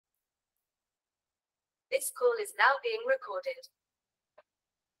This call is now being recorded.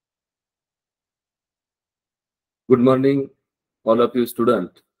 Good morning, all of you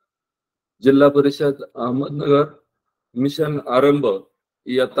students. जिल्हा परिषद Ahmednagar mission आरंभ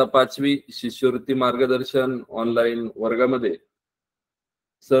इयत्ता 5वी शिष्यवृत्ती मार्गदर्शन ऑनलाइन वर्गामध्ये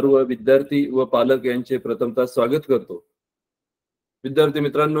सर्व विद्यार्थी व पालक यांचे प्रथमतः स्वागत करतो। विद्यार्थी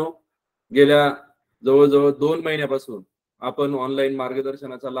मित्रांनो, गेल्या जवळजवळ 2 महिन्यापासून आपण ऑनलाइन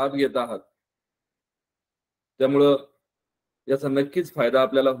मार्गदर्शनाचा लाभ घेत आहात, त्यामुळे याचा नक्कीच फायदा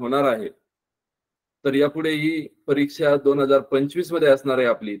आपल्याला होणार आहे। तर यापुढे ही परीक्षा 2025 मध्ये असणार आहे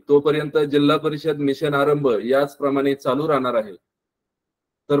आपली, तोपर्यंत जिल्हा परिषद मिशन आरंभ याच प्रमाणे चालू राहणार आहे।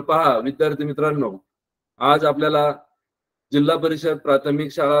 तर पहा विद्यार्थी मित्रांनो, आज आपल्याला जिल्हा परिषद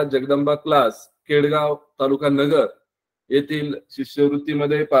प्राथमिक शाळा जगदंबा क्लास केडगाव तालुका नगर येथील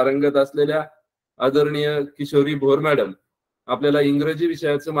शिष्यवृत्तीमध्ये पारंगत असलेल्या आदरणीय किशोरी भोर मॅडम आपल्याला इंग्रजी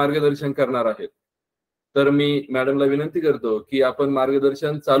विषयाचे मार्गदर्शन करणार आहेत। तर मी मॅडमला विनंती करतो की आपण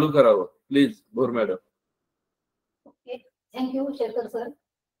मार्गदर्शन चालू करावं। Please Bhor madam. Okay, thank you Shekhar sir.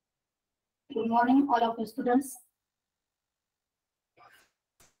 Good morning all of you students.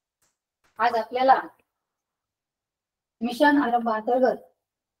 आज आपल्याला मिशन आरंभ अंतर्गत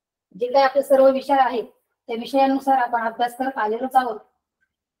जे काही आपले सर्व विषय आहेत त्या विषयानुसार आपण अभ्यास करत आलेलोच आहोत।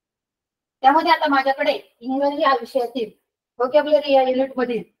 त्यामध्ये आता माझ्याकडे इंग्रजी या विषयातील व्होकॅब्युलरी या युनिट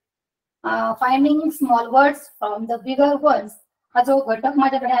मधील finding small words from the bigger ones हा जो घटक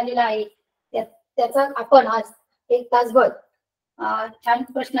माझ्याकडे आलेला आहे त्याचा आपण आज 1 तासभर छान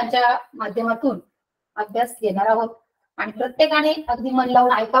प्रश्नांच्या माध्यमातून अभ्यास घेणार आहोत आणि प्रत्येकाने अगदी मन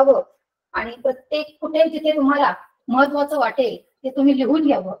लावून ऐकावं आणि प्रत्येक कुठे जिथे तुम्हाला महत्त्वाचं वाटेल ते तुम्ही लिहून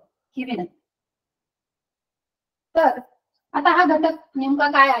घ्यावं ही विनंती। तर आता हा घटक नेमका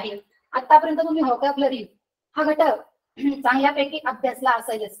काय आहे? आतापर्यंत तुम्ही व्होकॅब्युलरी हा घटक चांगल्यापैकी अभ्यासला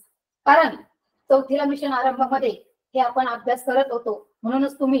असेलच, कारण 4थीला मिशन आरंभामध्ये हे आपण अभ्यास करत होतो,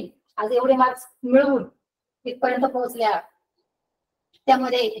 म्हणूनच तुम्ही आज एवढे मार्क्स मिळवून इथपर्यंत पोहोचल्या।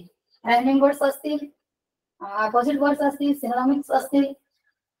 त्यामध्ये रायमिंग वर्ड्स असतील, अपोजिट वर्ड्स असतील, सिनोनिम्स असतील,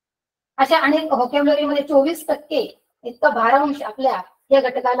 अशा अनेक व्होकॅब्युलरी मध्ये 24% इतका 12 आपल्या या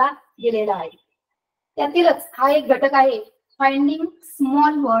घटकाला दिलेला आहे। त्यातीलच हा एक घटक आहे finding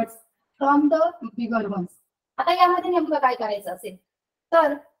small words from the bigger ones. आता यामध्ये नेमकं काय करायचं असेल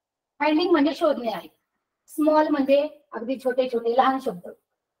तर फाइंडिंग म्हणजे शोधणे आहे, स्मॉल म्हणजे अगदी छोटे छोटे लहान शब्द,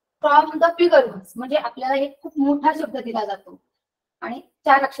 फ्रॉम द बिगर वन्स म्हणजे आपल्याला एक खूप मोठा शब्द दिला जातो आणि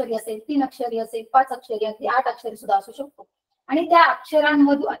 4 अक्षरी असेल, 3 अक्षरी असेल, 5 अक्षरी असेल, 8 अक्षरी सुद्धा असू शकतो आणि त्या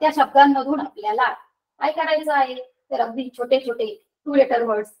अक्षरांमधून त्या शब्दांमधून आपल्याला काय करायचं आहे तर अगदी छोटे छोटे 2 letter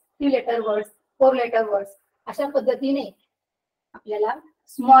words, 3 letter words, 4 letter words अशा पद्धतीने आपल्याला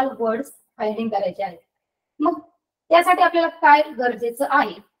स्मॉल वर्ड्स फाइंडिंग करायचे आहेत। मग त्यासाठी आपल्याला काय गरजेचं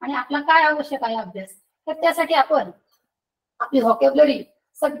आहे आणि आपला काय आवश्यक आहे अभ्यास, तर त्यासाठी आपण आपली व्होकॅब्युलरी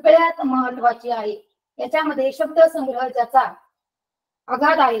सगळ्यात महत्त्वाची आहे। याच्यामध्ये शब्द संग्रह ज्याचा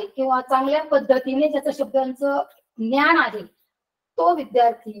अगाध आहे किंवा चांगल्या पद्धतीने ज्याचं शब्दांचं ज्ञान आहे तो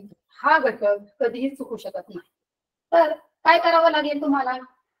विद्यार्थी हा घटक कधीही चुकू शकत नाही। तर काय करावं लागेल तुम्हाला,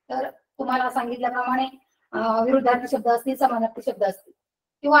 तर तुम्हाला सांगितल्याप्रमाणे विरुद्धार्थी शब्द असतील, समानार्थी शब्द असतील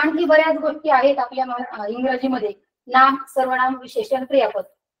किंवा आणखी बऱ्याच गोष्टी आहेत आपल्या इंग्रजीमध्ये, नाम, सर्वनाम, विशेषण, क्रियापद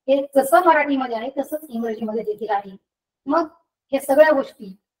हे जसं मराठीमध्ये आहे तसंच इंग्रजीमध्ये देखील आहे। मग हे सगळ्या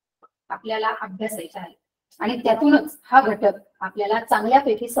गोष्टी आपल्याला अभ्यासायच्या आहेत आणि त्यातूनच हा घटक आपल्याला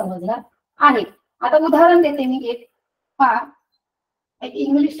चांगल्यापैकी समजणार आहे। आता उदाहरण देते मी एक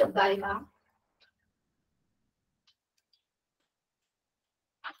इंग्लिश शब्द आहे का,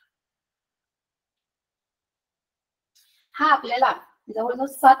 हा आपल्याला जवळजवळ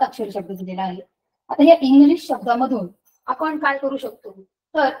 7 अक्षरी शब्द दिलेला आहे। आता या इंग्लिश शब्दामधून आपण काय करू शकतो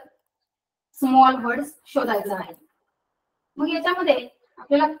तर स्मॉल वर्ड्स शोधायचा आहे। मग याच्यामध्ये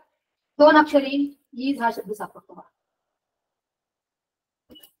आपल्याला 2 अक्षरी इज हा शब्द सापडतो।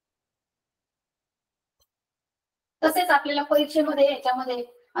 तसेच आपल्याला परीक्षेमध्ये याच्यामध्ये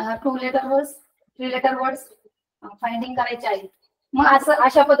 2 letter words, 3 letter words finding करायचे आहेत। मग असं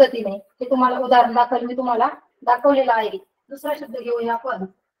अशा पद्धतीने हे तुम्हाला उदाहरण दाखल मी तुम्हाला दाखवलेलं आहे। दुसरा शब्द घेऊया आपण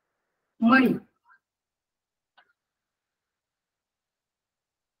मणी।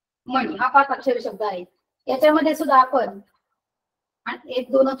 मणी हा 5 अक्षरी शब्द आहे। याच्यामध्ये सुद्धा आपण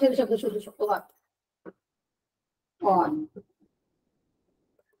 1-2 अक्षरी शब्द शोधू शकतो बघा। ऑन।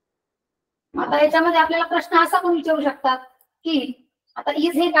 आता याच्यामध्ये आपल्याला प्रश्न असा पण विचारू शकतात की आता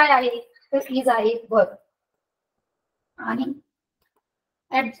इज हे काय आहे, तर इज आहे वर्ब आणि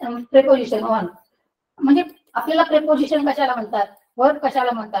प्रेपोजिशन ऑन म्हणजे आपल्याला प्रेपोजिशन कशाला म्हणतात, वर्ब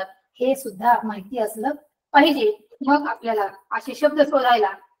कशाला म्हणतात हे सुद्धा माहिती असलं पाहिजे। मग आपल्याला असे शब्द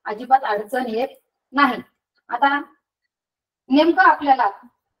शोधायला अजिबात अडचण येत नाही। आता नेमकं आपल्याला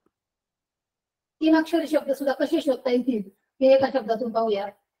 3 अक्षरी शब्द सुद्धा कसे शोधता येतील हे एका शब्दातून पाहूया.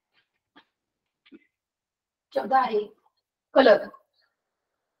 शब्द आहे कलर.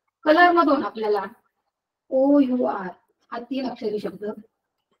 कलर मधून आपल्याला OUR हा 3 अक्षरी शब्द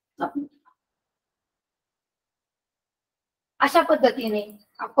सापडतो. अशा पद्धतीने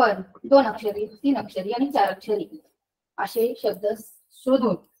आपण 2 अक्षरी, 3 अक्षरी आणि 4 अक्षरी असे शब्द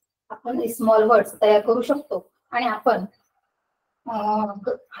शोधून आपण स्मॉल वर्ड्स तयार करू शकतो. आणि आपण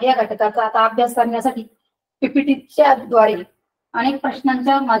या घटकाचा आता अभ्यास करण्यासाठी पीपीटीच्या द्वारे अनेक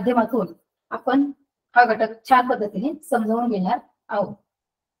प्रश्नांच्या माध्यमातून आपण हा घटक छान पद्धतीने समजावून घेणार आहोत.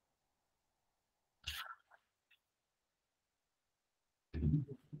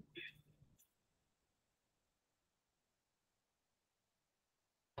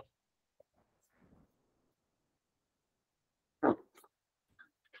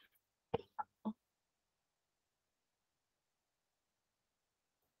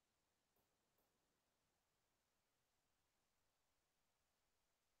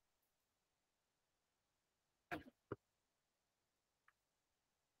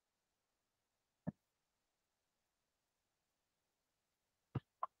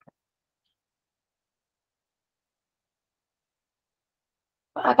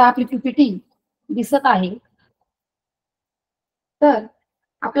 आता आपली पीपीटी दिसत आहे. तर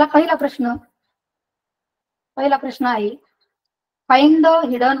आपला पहिला प्रश्न आहे, find the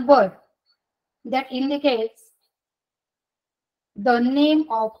hidden word that indicates the name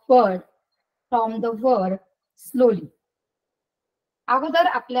of bird from the word slowly. अगोदर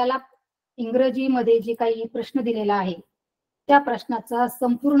आपल्याला इंग्रजीमध्ये जे काही प्रश्न दिलेला आहे त्या प्रश्नाचा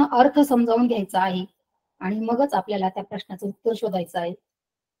संपूर्ण अर्थ समजावून घ्यायचा आहे आणि मगच आपल्याला त्या प्रश्नाचं उत्तर शोधायचं आहे.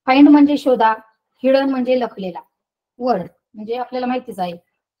 फाइंड म्हणजे शोधा, हिडन म्हणजे लपलेला, वर्ड म्हणजे आपल्याला माहितीच आहे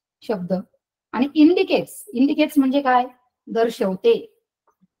शब्द, आणि इंडिकेट्स म्हणजे काय, दर्शवते.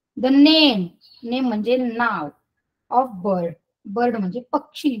 द नेम म्हणजे नाव, ऑफ बर्ड म्हणजे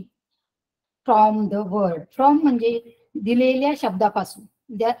पक्षी, फ्रॉम द वर्ड म्हणजे दिलेल्या शब्दापासून,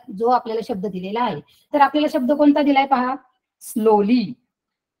 जो आपल्याला शब्द दिलेला आहे. तर आपल्याला शब्द कोणता दिलाय पहा, स्लोली.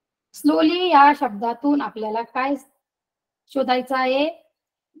 या शब्दातून आपल्याला काय शोधायचं आहे,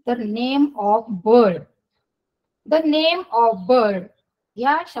 तर name of bird. The name of bird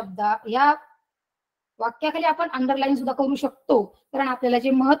या वाक्याखाली आपण अंडरलाईन सुद्धा करू शकतो, कारण आपल्याला जे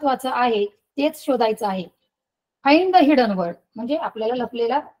महत्वाचं आहे तेच शोधायचं आहे. फाइंड द हिडन वर्ड म्हणजे आपल्याला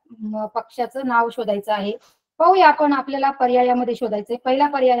लपलेला पक्षाचं नाव शोधायचं आहे. पाहूया आपण, आपल्याला पर्यायामध्ये शोधायचंय. पहिला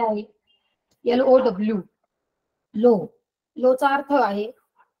पर्याय आहे LOW, लोचा अर्थ आहे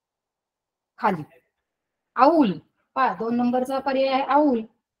खाली. आऊल, पहा 2 नंबरचा पर्याय आहे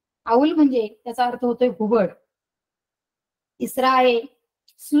आऊल म्हणजे त्याचा अर्थ होतोय घुबड. तिसरा आहे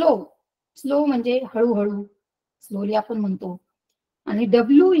स्लो म्हणजे हळूहळू, स्लोली आपण म्हणतो. आणि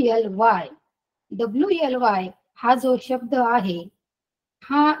WLY हा जो शब्द आहे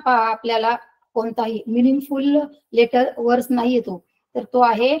हा आपल्याला कोणताही मिनिंगफुल लेटर वर्ड्स नाही येतो, तर तो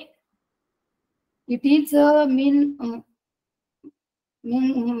आहे इट इज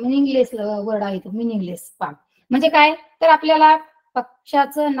मिनिंगलेस वर्ड आहे तो, मिनिंगलेस. म्हणजे काय, तर आपल्याला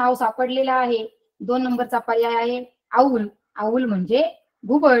पक्षाचं नाव सापडलेलं आहे. 2 नंबरचा पर्याय आहे आऊल म्हणजे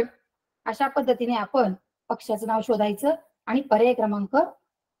घुबड. अशा पद्धतीने आपण पक्षाचं नाव शोधायचं आणि पर्याय क्रमांक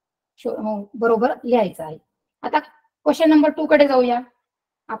बरोबर लिहायचा आहे. आता क्वेश्चन नंबर 2 कडे जाऊया.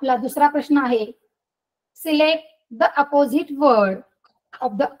 आपला दुसरा प्रश्न आहे, select the opposite word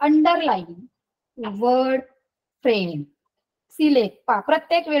of the underline word frame. Select,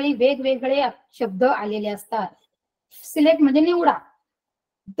 प्रत्येक वेळी वेगवेगळे शब्द आलेले असतात. सिलेक्ट म्हणजे निवडा.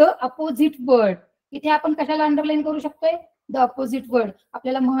 द अपोजिट वर्ड, इथे आपण कशाला अंडरलाईन करू शकतोय, द अपोजिट वर्ड.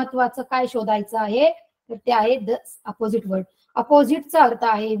 आपल्याला महत्वाचं काय शोधायचं आहे, तर ते आहे द अपोजिट वर्ड. अपोजिटचा अर्थ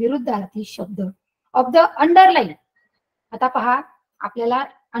आहे विरुद्धार्थी शब्द. ऑफ द अंडरलाईन, आता पहा आपल्याला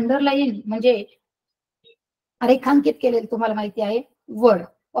अंडरलाईन म्हणजे रेखांकित केलेलं तुम्हाला माहिती आहे वर्ड.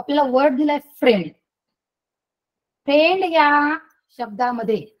 आपल्याला वर्ड दिलाय फ्रेंड या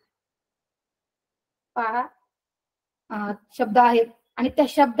शब्दामध्ये पहा शब्द आहेत आणि त्या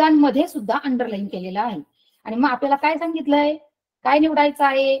शब्दांमध्ये सुद्धा अंडरलाईन केलेला आहे. आणि मग आपल्याला काय सांगितलंय, काय निवडायचं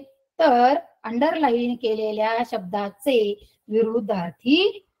आहे, तर अंडरलाईन केलेल्या शब्दाचे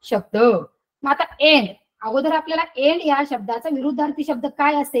विरुद्धार्थी शब्द. मग आता एंड, अगोदर आपल्याला एंड या शब्दाचा विरुद्धार्थी शब्द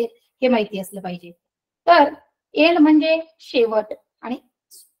काय असेल हे माहिती असलं पाहिजे. तर एंड म्हणजे शेवट, आणि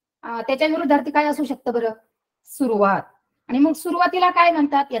त्याच्या विरुद्धार्थी काय असू शकतं बरं, सुरुवात. आणि मग सुरुवातीला काय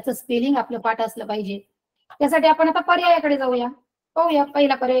म्हणतात याचं स्पेलिंग आपलं पाठ असलं पाहिजे. त्यासाठी आपण आता पर्यायाकडे जाऊया. पाहूया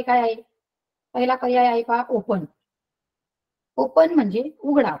पहिला पर्याय काय आहे. पहिला पर्याय आहे पहा ओपन म्हणजे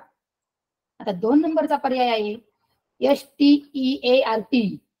उघडा. आता 2 नंबरचा पर्याय आहे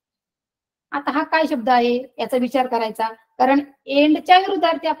STEART. आता हा काय शब्द आहे याचा विचार करायचा, कारण एंडच्या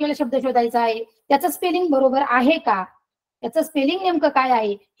विरुद्धार्थी आपल्याला शब्द शोधायचा आहे. त्याचं स्पेलिंग बरोबर आहे का, त्याचं स्पेलिंग नेमकं काय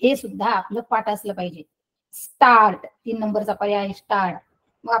आहे हे सुद्धा आपलं पाठ असलं पाहिजे. स्टार्ट 3 नंबरचा पर्याय आहे स्टार्ट.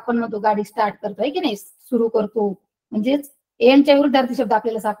 मग आपण म्हणतो गाडी स्टार्ट करतोय की नाही, सुरू करतो, म्हणजेच एंडच्या विरुद्धार्थी शब्द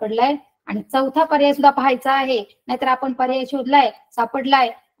आपल्याला सापडलाय. आणि चौथा पर्याय सुद्धा पाहायचा आहे, नाहीतर आपण पर्याय शोधलाय, सापडलाय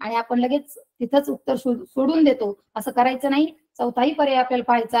आणि आपण लगेच तिथंच उत्तर सोडून देतो, असं करायचं नाही. चौथाही पर्याय आपल्याला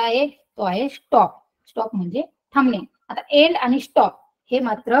पाहायचा आहे, तो आहे स्टॉप. स्टॉप म्हणजे थांबणे. आता एंड आणि स्टॉप हे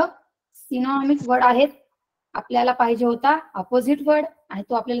मात्र सिनॉनिमिक वर्ड आहेत. आपल्याला पाहिजे होता अपोजिट वर्ड आणि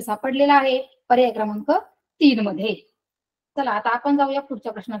तो आपल्याला सापडलेला आहे पर्याय क्रमांक 3 मध्ये. चला आता आपण जाऊया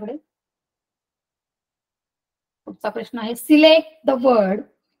पुढच्या प्रश्नाकडे. पुढचा प्रश्न आहे select the word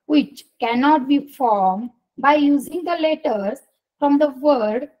which cannot be formed by using the letters from the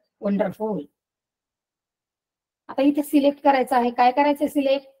word wonderful. आता इथे सिलेक्ट करायचं आहे. काय करायचं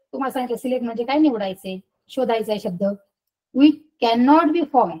सिलेक्ट? तुम्हाला सांगितलं सिलेक्ट म्हणजे काय, निवडायचे, शोधायचा आहे शब्द. which cannot be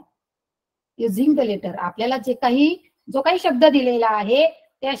formed using the letter. आपल्याला जो काही शब्द दिलेला आहे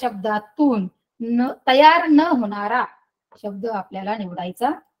त्या शब्दातून तयार न होणारा शब्द आपल्याला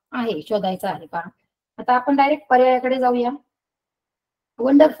निवडायचा आहे, शोधायचा आहे. का आता आपण डायरेक्ट पर्यायाकडे जाऊया.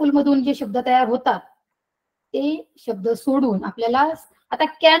 वंडरफुल मधून जे शब्द तयार होतात ते शब्द सोडून आपल्याला आता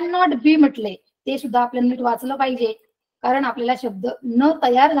कॅन नॉट बी म्हटले, ते सुद्धा आपल्याला नीट वाचलं पाहिजे, कारण आपल्याला शब्द न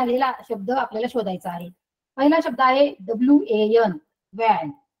तयार झालेला शब्द आपल्याला शोधायचा आहे. पहिला शब्द आहे WAN, वॅन.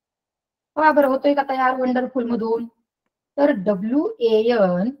 का बरं होतोय का तयार वंडरफुल मधून? तर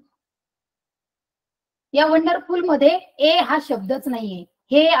WAN या वंडरफुल मध्ये ए हा शब्दच नाहीये,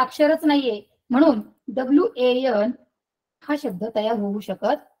 हे अक्षरच नाहीये, म्हणून WAN हा शब्द तयार होऊ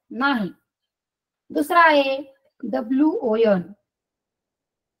शकत नाही. दुसरा आहे WON,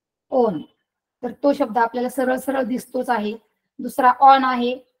 ओन. तर तो शब्द आपल्याला सरळ सरळ दिसतोच आहे. दुसरा ऑन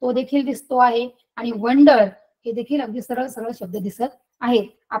आहे, तो देखील दिसतो आहे. आणि वंडर हे देखील अगदी सरळ सरळ शब्द दिसत आहेत.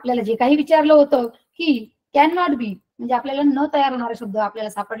 आपल्याला जे काही विचारलं होतं की कॅन नॉट बी म्हणजे आपल्याला न तयार होणारा शब्द आपल्याला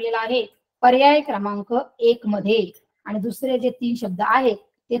सापडलेला आहे पर्याय क्रमांक 1 मध्ये. आणि दुसरे जे 3 शब्द आहेत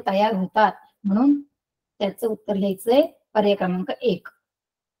ते तयार होतात, म्हणून त्याचं उत्तर घ्यायचंय पर्याय क्रमांक 1.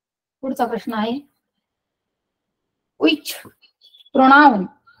 पुढचा प्रश्न आहे which pronoun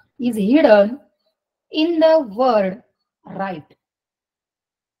is hidden in the word right.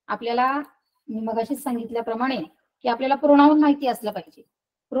 आपल्याला मी मगाशीच सांगितल्याप्रमाणे की आपल्याला प्रोनाउन माहिती असलं पाहिजे.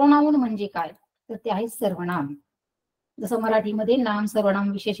 प्रोनाउन म्हणजे काय, तर ते आहे सर्वनाम. जसं मराठीमध्ये नाम,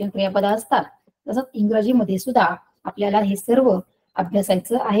 सर्वनाम, विशेषण, क्रियापद असतात, तसंच इंग्रजीमध्ये सुद्धा आपल्याला हे सर्व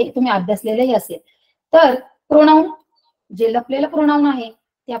अभ्यासायचं आहे. तुम्ही अभ्यासलेलंही असेल. तर प्रोनाउन जे लपलेलं प्रोनाउन आहे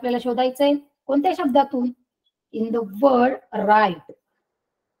ते आपल्याला शोधायचंय कोणत्या शब्दातून? In the word right.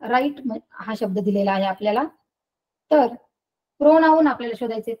 Right हा शब्द दिलेला आहे आपल्याला. तर प्रोनाउन आपल्याला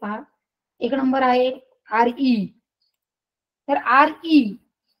शोधायचे. पहा, 1 नंबर आहे RE. तर RE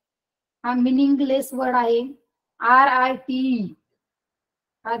हा मिनिंगलेस वर्ड आहे. RITE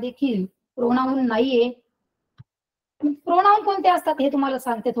हा देखील प्रोनाउन नाहीये. प्रोनाउन कोणते असतात हे तुम्हाला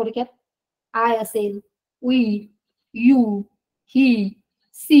सांगते थोडक्यात. आय असेल, we, you, he,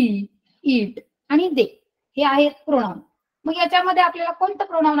 C, it आणि दे हे आहेत प्रोनाउन. मग याच्यामध्ये आपल्याला कोणतं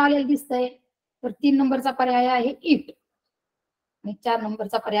प्रोनाउन आलेलं दिसतंय? तर 3 नंबरचा पर्याय आहे इट आणि 4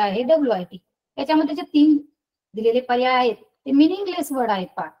 नंबरचा पर्याय आहे WIT. याच्यामध्ये जे 3 दिलेले पर्याय आहेत ते मिनिंगलेस वर्ड आहेत.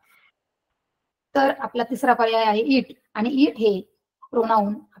 पहा, तर आपला तिसरा पर्याय आहे इट आणि इट हे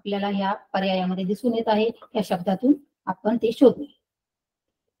प्रोनाउन आपल्याला या पर्यायामध्ये दिसून येत आहे. या शब्दातून आपण ते शोधू.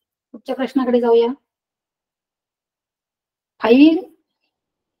 पुढच्या प्रश्नाकडे जाऊया. Find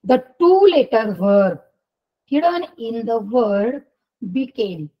the 2 letter verb hidden in the word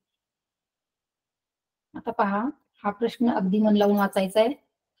became. आता पहा, हा प्रश्न अगदी मन लावून वाचायचा आहे.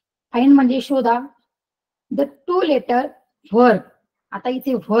 फाइंड म्हणजे शोधा. The 2 letter verb. आता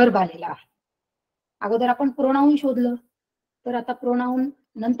इथे वर्ब आलेला आहे. अगोदर आपण प्रोनाउन शोधलं, तर आता प्रोनाउन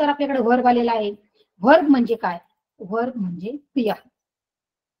नंतर आपल्याकडे वर्ब आलेला आहे. वर्ब म्हणजे काय? वर्ब म्हणजे क्रिया.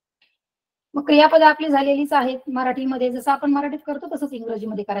 मग क्रियापद आपली झालेलीच आहेत मराठीमध्ये. जसं आपण मराठीत करतो तसंच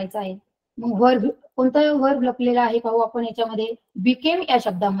इंग्रजीमध्ये करायचं आहे. मग वर्ब, कोणतं वर्ब लपलेला आहे पाहू आपण याच्यामध्ये. बिकेम या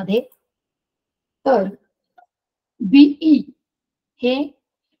शब्दामध्ये. तर BE हे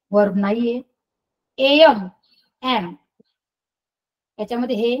वर्ब नाहीये. AM, एम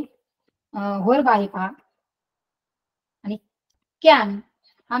याच्यामध्ये हे वर्ब आहे. पहा, आणि कॅन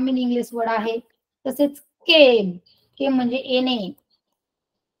हा मिनिंगलेस वर्ड आहे. तसेच केम, केम म्हणजे येणे.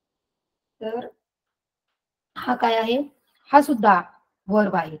 तर हा काय आहे? हा सुद्धा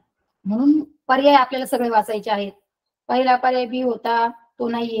वर्ब आहे. म्हणून पर्याय आपल्याला सगळे वाचायचे आहेत. पहिला पर्याय बी होता तो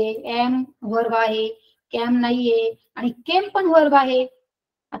नाहीये, एम वर्ब आहे, कॅम नाहीये आणि केम पण वर्ब आहे.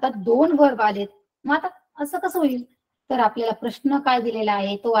 आता 2 वर्ब आलेत, मग आता असं कसं होईल? तर आपल्याला प्रश्न काय दिलेला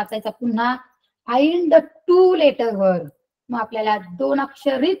आहे तो वाचायचा पुन्हा. Find the 2 letter verb. मग आपल्याला 2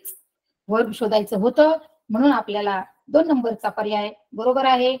 अक्षरीच वर्ब शोधायचं होतं, म्हणून आपल्याला 2 नंबरचा पर्याय बरोबर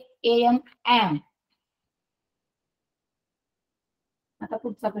आहे, एम एम. आता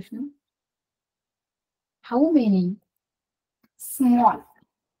पुढचा प्रश्न. How many small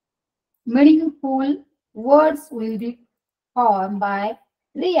meaningful words will be formed by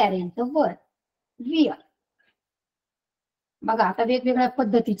rearrange the word real. बघा आता वेगवेगळ्या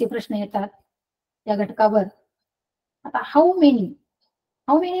पद्धतीचे प्रश्न येतात या घटकावर. आता हाऊ मेनी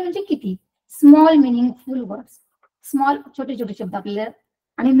म्हणजे किती, स्मॉल मिनिंगफुल वर्ड्स, स्मॉल छोटे छोटे शब्द आपल्याला,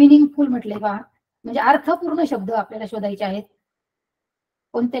 आणि मिनिंगफुल म्हटले बा म्हणजे अर्थपूर्ण शब्द आपल्याला शोधायचे आहेत.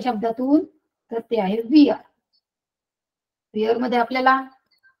 कोणत्या शब्दातून? तर ते आहे वियर. वियर मध्ये आपल्याला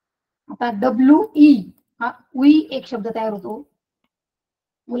आता WE हा वी एक शब्द तयार होतो,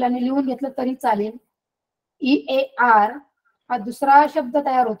 मुलांनी लिहून घेतलं तरी चालेल. EAR हा दुसरा शब्द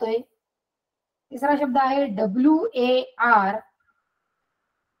तयार होतोय. तिसरा शब्द आहे WAR,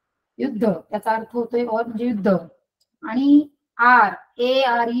 युद्ध, त्याचा अर्थ होतोय और म्हणजे युद्ध. आणि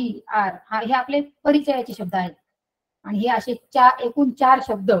ARE हा हे आपले परिचयाचे शब्द आहेत. आणि हे असे एकूण 4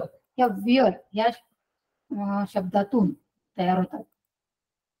 शब्द या वियर या शब्दातून तयार होतात.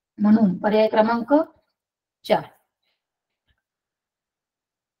 म्हणून पर्याय क्रमांक 4.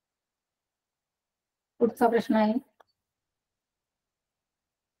 पुढचा प्रश्न आहे.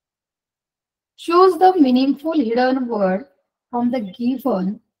 Choose the meaningful hidden word from the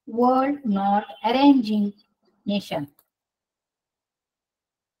given word not arranging nation.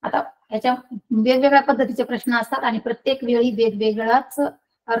 आता याच्या वेगवेगळ्या पद्धतीचे प्रश्न असतात आणि प्रत्येक वेळी वेगवेगळाच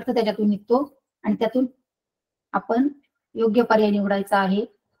अर्थ त्याच्यातून निघतो आणि त्यातून आपण योग्य पर्याय निवडायचा आहे.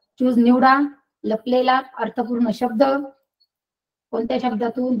 चूज निवडा लपलेला अर्थपूर्ण शब्द, कोणत्या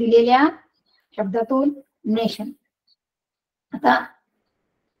शब्दातून? दिलेल्या शब्दातून, नेशन. आता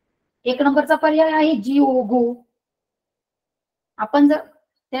 1 नंबरचा पर्याय आहे GO गो. आपण जर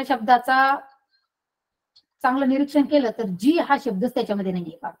त्या शब्दाचा चांगलं निरीक्षण केलं तर जी हा शब्दच त्याच्यामध्ये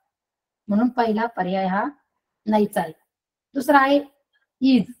नाहीये का, म्हणून पहिला पर्याय हा नाहीच आहे. दुसरा आहे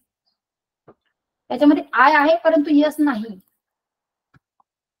इज, त्याच्यामध्ये आय आहे परंतु यस नाही,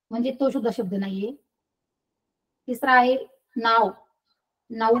 म्हणजे तो सुद्धा शब्द नाहीये. तिसरा आहे नाव,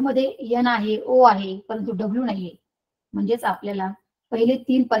 नाव मध्ये एन आहे, ओ आहे परंतु डब्ल्यू नाहीये, म्हणजेच आपल्याला पहिले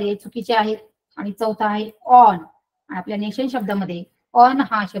 3 पर्याय चुकीचे आहेत. आणि चौथा आहे ऑन. आपल्या नेशन शब्दामध्ये ऑन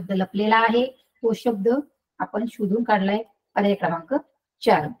हा शब्द लपलेला आहे, तो शब्द आपण शोधून काढलाय पर्याय क्रमांक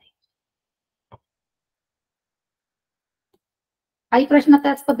 4 मध्ये. काही प्रश्न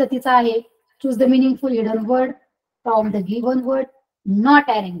त्याच पद्धतीचा आहे. Choose the meaningful hidden word from the given word not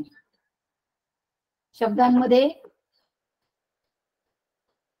arrange. शब्दांमध्ये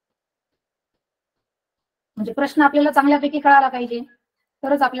म्हणजे प्रश्न आपल्याला चांगल्यापैकी कळायला पाहिजे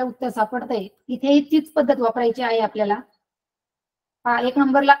तरच आपल्याला उत्तर सापडतंय. इथेही तीच पद्धत वापरायची आहे आपल्याला. 1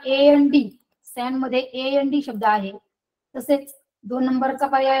 नंबरला AND, सॅन मध्ये AND शब्द आहे. तसेच 2 नंबरचा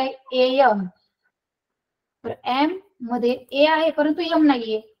पर्याय AM, तर एम मध्ये ए आहे परंतु एम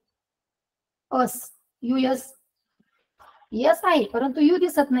नाहीये. अस, US, यस आहे परंतु यू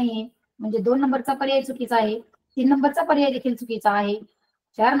दिसत नाहीये, म्हणजे 2 नंबरचा पर्याय चुकीचा आहे. 3 नंबरचा पर्याय देखील चुकीचा आहे.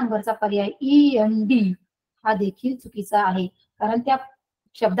 4 नंबरचा पर्याय END हा देखील चुकीचा आहे, कारण त्या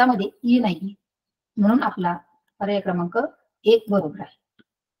शब्दामध्ये ई नाही, म्हणून आपला पर्याय क्रमांक 1 बरोबर आहे.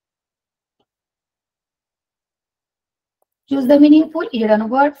 Choose the meaningful hidden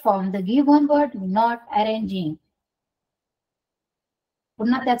word from the given word not arranging.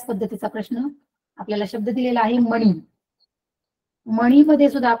 पुन्हा त्याच पद्धतीचा प्रश्न. आपल्याला शब्द दिलेला आहे मणी. मणीमध्ये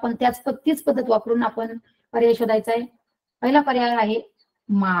सुद्धा आपण तीच पद्धत वापरून आपण पर्याय शोधायचा आहे. पहिला पर्याय आहे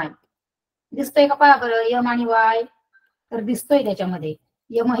माय. दिसतोय का पहा बरं, यम आणि वाय, तर दिसतोय त्याच्यामध्ये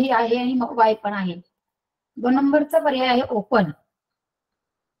यम ही आहे आणि वाय पण आहे. 2 नंबरचा पर्याय आहे ओपन,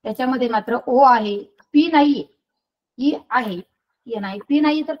 त्याच्यामध्ये मात्र ओ आहे, पी नाहीये, ई आहे, एन आहे, पी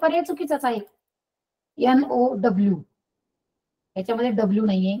नाही, तर पर्याय चुकीचाच आहे. NOW, याच्यामध्ये डब्ल्यू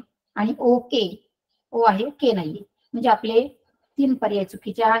नाहीये आणि ओके, ओ आहे, के नाहीये, म्हणजे आपले 3 पर्याय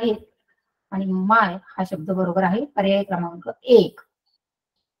चुकीचे आहेत आणि माय हा शब्द बरोबर आहे, पर्याय क्रमांक 1.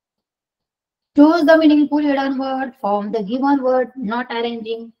 Choose the meaningful hidden word from the given word not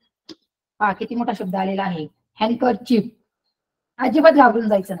arranging. किती मोठा शब्द आलेला आहे, हँडकरचीफ. अजिबात घाबरून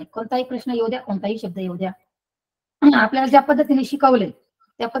जायचं नाही, कोणताही प्रश्न येऊ द्या, कोणताही शब्द येऊ द्या. आपल्याला ज्या पद्धतीने शिकवले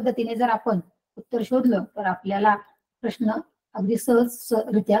त्या पद्धतीने जर आपण उत्तर शोधलं तर आपल्याला प्रश्न अगदी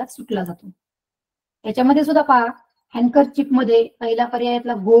सहजरित्या सुटला जातो. याच्यामध्ये सुद्धा पहा हँडकरचिप मध्ये पहिला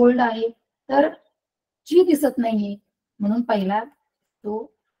पर्यायातला गोल्ड आहे, तर जी दिसत नाहीये, म्हणून पहिला तो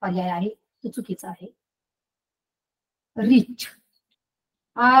पर्याय आहे तो चुकीचा आहे. Rich,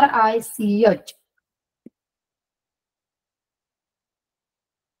 RICH.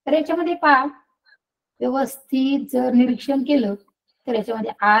 तर याच्यामध्ये पहा, व्यवस्थित जर निरीक्षण केलं तर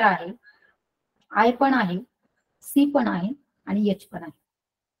याच्यामध्ये R आहे, I पण आहे, C पण आहे आणि H पण आहे.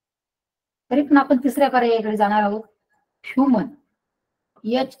 तरी पण आपण तिसऱ्या पर्यायाकडे जाणार आहोत. ह्युमन,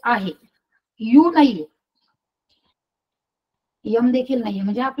 H आहे, U नाहीये, M देखील नाहीये,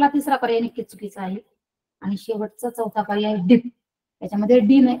 म्हणजे आपला तिसरा पर्याय नक्कीच चुकीचा आहे. आणि शेवटचा चौथा पर्याय डीप, त्याच्यामध्ये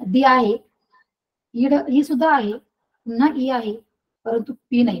डी आहे, ई सुद्धा आहे, पुन्हा ई आहे, परंतु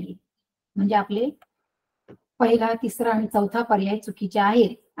पी नाहीये. म्हणजे आपले पहिला, तिसरा आणि चौथा पर्याय चुकीचे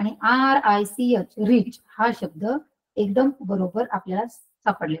आहेत. आणि RICH, रिच हा शब्द एकदम बरोबर आपल्याला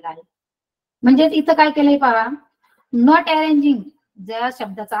सापडलेला आहे. म्हणजे इथं काय केलंय पहा, नॉट अरेंजिंग ज्या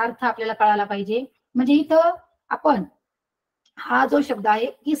शब्दाचा अर्थ आपल्याला कळायला पाहिजे. म्हणजे इथं आपण हा जो शब्द आहे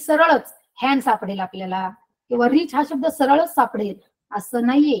की सरळच हँड सापडेल आपल्याला, किंवा रिच हा शब्द सरळच सापडेल असं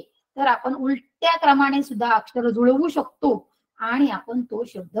नाहीये. तर आपण उलट्या क्रमाने सुद्धा अक्षर जुळवू शकतो आणि आपण तो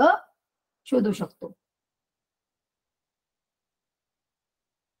शब्द शोधू शकतो.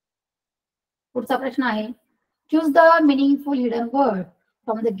 पुढचा प्रश्न आहे, choose the meaningful hidden word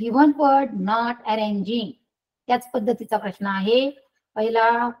from the given word not arranging. त्याच पद्धतीचा प्रश्न आहे.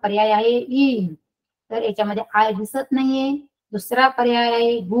 पहिला पर्याय आहे इन, तर याच्यामध्ये आय दिसत नाहीये. दुसरा पर्याय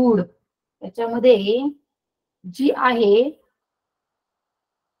आहे गुड, याच्यामध्ये जी आहे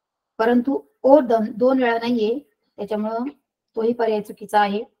परंतु ओ दोन वेळा नाहीये, त्याच्यामुळं तोही पर्याय चुकीचा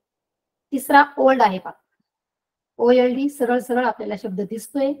आहे. तिसरा ओल्ड आहे पहा, OLD सरळ सरळ आपल्याला शब्द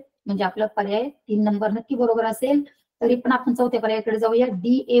दिसतोय, म्हणजे आपला पर्याय 3 नंबर नक्की बरोबर असेल. तरी पण आपण चौथ्या पर्यायाकडे जाऊया.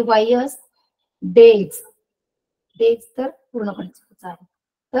 DAYS, डेज, डेज तर पूर्णपणे चुकीचा आहे.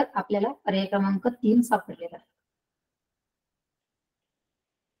 तर आपल्याला पर्याय क्रमांक 3 सापडलेला आहे.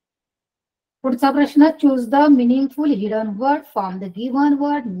 पुढचा प्रश्न, choose the meaningful hidden word from the given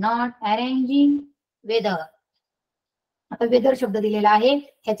word not arranging weather. आता वेदर शब्द दिलेला आहे,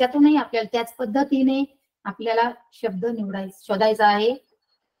 ह्याच्यातूनही आपल्याला त्याच पद्धतीने आपल्याला शब्द शोधायचा आहे.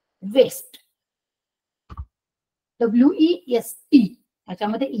 वेस्ट, WEST,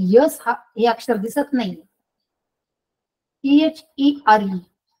 ह्याच्यामध्ये यस हा हे अक्षर दिसत नाही. THERE,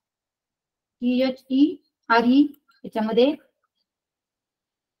 याच्यामध्ये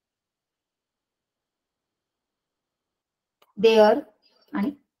देअर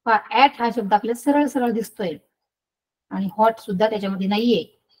आणि ऍट हा शब्द आपल्याला सरळ सरळ दिसतोय आणि हॉट सुद्धा त्याच्यामध्ये नाहीये,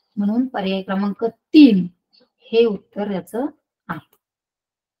 म्हणून पर्याय क्रमांक 3 हे उत्तर याचं आहे.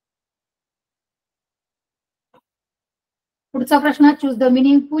 पुढचा प्रश्न, choose the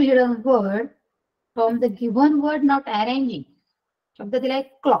meaningful hidden word from the given word not arranging. शब्द दिलाय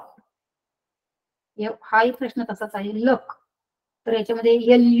क्लॉक, हाही प्रश्न तसाच आहे. लक, तर याच्यामध्ये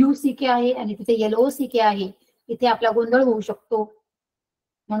LUCK आहे आणि तिथे LOCK आहे, इथे आपला गोंधळ होऊ शकतो.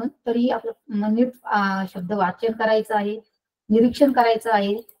 म्हणून तरी आपलं नीट शब्द वाचन करायचं आहे, निरीक्षण करायचं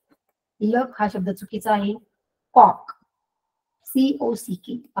आहे. लक हा शब्द चुकीचा आहे. कॉक,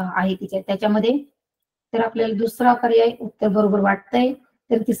 COCK आहे त्याच्यामध्ये, तर आपल्याला दुसरा पर्याय उत्तर बरोबर वाटतंय.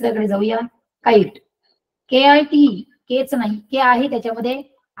 तर तिसऱ्याकडे जाऊया. काईट, KIT, केच नाही, के आहे त्याच्यामध्ये,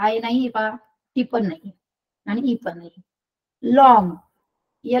 आय नाही पहा, टी पण नाही आणि ई पण नाही. लॉंग,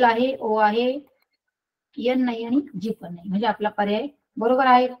 L आहे, O आहे, N नाही आणि जी पण नाही, म्हणजे आपला पर्याय बरोबर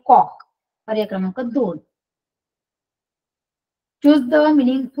आहे. कॉक, पर्याय क्रमांक 2. Choose the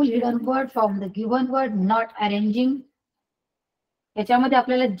meaningful hidden word from the given word not arranging. याच्यामध्ये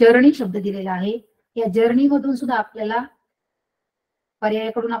आपल्याला जर्नी शब्द दिलेला आहे. या जर्नी मधून सुद्धा आपल्याला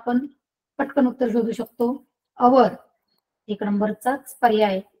पर्यायाकडून आपण पटकन उत्तर शोधू शकतो. अवर, 1 नंबरचाच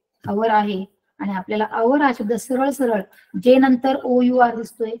पर्याय अवर आहे आणि आपल्याला अवर हा शब्द सरळ सरळ जे नंतर OUR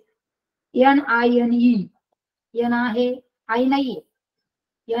दिसतोय, NINE, N आहे, आय नाहीये,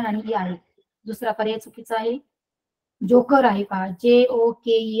 N आणि E आहे. दुसरा पर्याय चुकीचा आहे. जोकर आहे पहा,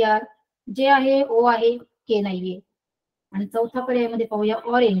 JOKER, जे आहे, O आहे, के नाहीये. आणि चौथा पर्यायामध्ये पाहूया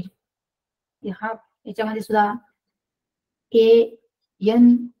ऑरेंज, हा याच्यामध्ये सुद्धा AN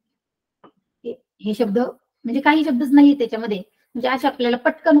हे शब्द म्हणजे काही शब्दच नाहीये त्याच्यामध्ये, म्हणजे अशा आपल्याला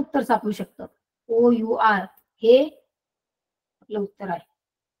पटकन उत्तर सापडू शकतं. OUR हे आपलं उत्तर आहे.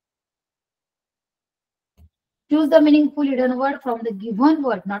 Choose the meaningful hidden word from the given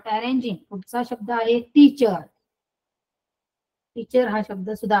word not arranging. पुढचा शब्द आहे टीचर. टीचर हा शब्द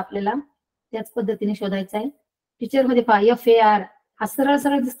सुद्धा आपल्याला त्याच पद्धतीने शोधायचा आहे. टीचर मध्ये पहा, FAR हा सरळ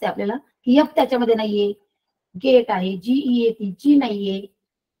सरळ दिसते आपल्याला, की F त्याच्यामध्ये नाहीये. गेट आहे, GEAT, जी नाहीये.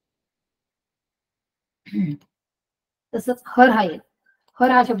 तसंच हर आहे,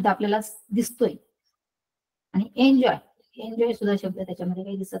 हर हा शब्द आपल्याला दिसतोय. आणि एन्जॉय, एन्जॉय सुद्धा शब्द त्याच्यामध्ये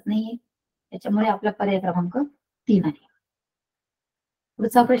काही दिसत नाहीये, त्याच्यामुळे आपला पर्याय क्रमांक 3 आहे.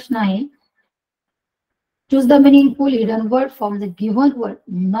 पुढचा प्रश्न आहे, choose the meaningful hidden word from the given word,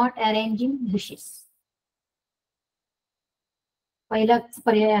 not arranging bushes. पहिला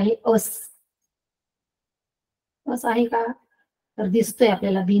पर्याय आहे अस. अस आहे का? तर दिसतोय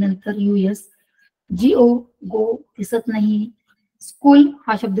आपल्याला बी नंतर यूएस. जीओ, गो दिसत नाही. स्कूल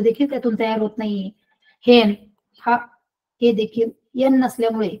हा शब्द देखील त्यातून तयार होत नाहीये. हेन हा, हे देखील एन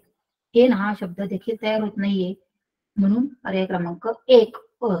नसल्यामुळे हेन हा शब्द देखील तयार होत नाहीये, म्हणून पर्याय क्रमांक 1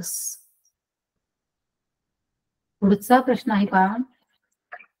 अस. पुढचा प्रश्न आहे पहा,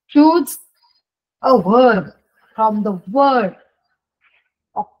 choose a verb from the word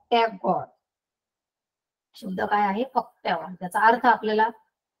octagon. शब्द काय आहे? ऑक्टॅगॉन. त्याचा अर्थ आपल्याला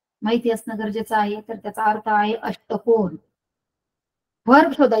माहिती असणं गरजेचं आहे. तर त्याचा अर्थ आहे अष्टकोन.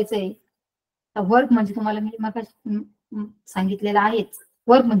 वर्ब शोधायचंय. वर्ब म्हणजे तुम्हाला मी मगाशी सांगितलेलं आहेच,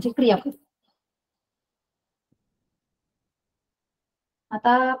 वर्ब म्हणजे क्रियापद.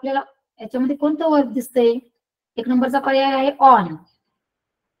 आता आपल्याला याच्यामध्ये कोणतं वर्ब दिसतंय? 1 नंबरचा पर्याय आहे ऑन,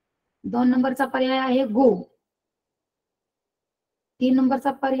 2 नंबरचा पर्याय आहे गो, 3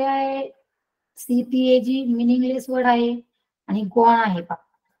 नंबरचा पर्याय सीपीएजी मिनिंगलेस वर्ड आहे, आणि गॉन आहे पा.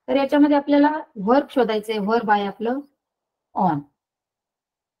 तर याच्यामध्ये आपल्याला वर्ब शोधायचंय. वर्ब आहे आपलं ऑन,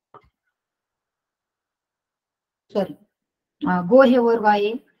 सॉरी गो हे वर्ब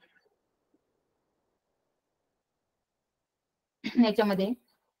आहे याच्यामध्ये.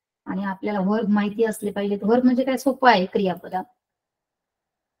 आणि आपल्याला वर्ब माहिती असले पाहिजे. वर्ब म्हणजे काय? सोपं आहे क्रियापदा.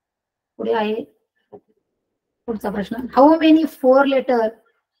 पुढे आहे पुढचा प्रश्न, how many 4 letter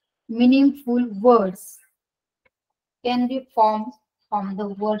meaningful words can be formed from the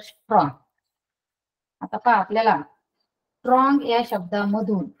word strong. आता पहा, आपल्याला स्ट्रॉंग या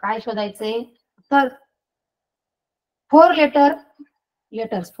शब्दामधून काय शोधायचंय? तर 4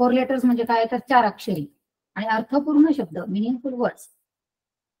 लेटर्स 4 लेटर्स म्हणजे काय? तर 4 अक्षरी आणि अर्थपूर्ण शब्द, मिनिंगफुल वर्ड्स.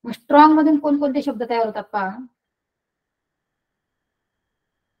 मग स्ट्रॉंग मधून कोणकोणते शब्द तयार होतात पहा?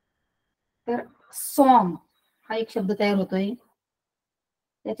 तर सॉन्ग हा एक शब्द तयार होतोय.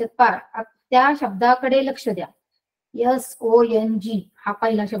 त्याच्यात पहा, त्या शब्दाकडे लक्ष द्या. SONG हा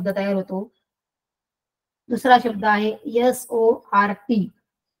पहिला शब्द तयार होतो. दुसरा शब्द आहे SORT.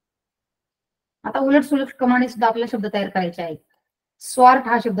 आता उलट सुलट क्रमाने सुद्धा आपल्याला शब्द तयार करायचे आहेत. स्वार्ट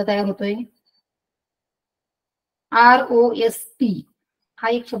हा शब्द तयार होतोय. ROST हा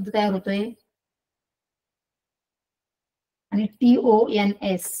एक शब्द तयार होतोय. आणि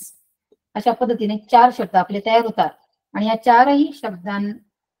TONS अशा पद्धतीने 4 शब्द आपले तयार होतात. आणि या 4ही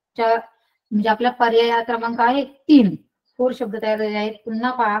शब्दांच्या म्हणजे आपला पर्याय क्रमांक आहे 3. 4 शब्द तयार झाले आहेत.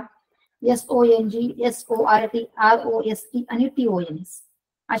 पुन्हा पहा, SONG, SORT, ROST आणि TONS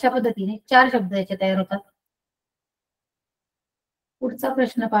अशा पद्धतीने 4 शब्द याचे तयार होतात. पुढचा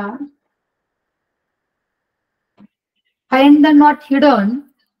प्रश्न पहा, find the not hidden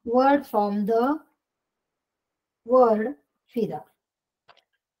word from the word feather.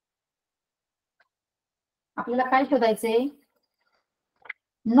 आपल्याला काय शोधायचंय?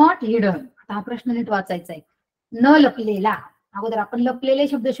 Not hidden. आता हा प्रश्न नीट वाचायचा आहे. न लपलेला. अगोदर आपण लपलेले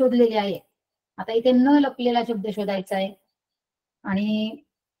शब्द शोधलेले आहे. आता इथे न लपलेला शब्द शोधायचा आहे. आणि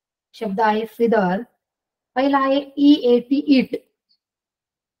शब्द आहे फिदर. पहिला आहे EAT, इट.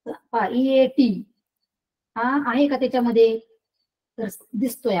 EAT हा आहे का त्याच्यामध्ये? तर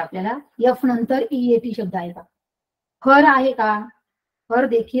दिसतोय आपल्याला. F नंतर EAT शब्द आहे का? हर आहे का? हर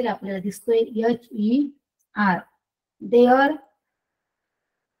देखील आपल्याला दिसतोय. HER. देअर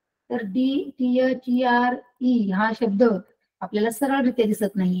तर DTHERE हा शब्द आपल्याला सरळरित्या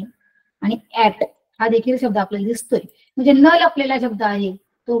दिसत नाहीये. आणि ऍट हा देखील शब्द आपल्याला दिसतोय. म्हणजे न लपलेला शब्द आहे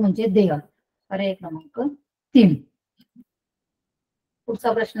तो म्हणजे देअर. पर्याय क्रमांक 3.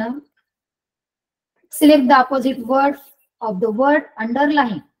 पुढचा प्रश्न, select the opposite word of the word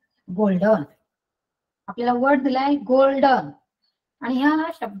underline golden. आपल्याला वर्ड दिलाय गोल्डन आणि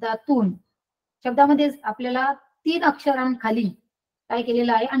ह्या शब्दामध्ये आपल्याला 3 अक्षरांखाली काय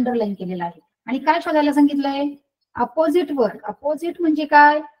केलेलं आहे? अंडरलाईन केलेलं आहे. आणि काय शोधायला सांगितलंय? Opposite word. अपोजिट म्हणजे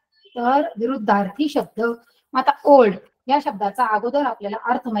काय? तर विरुद्धार्थी शब्द. आता ओल्ड या शब्दाचा अगोदर आपल्याला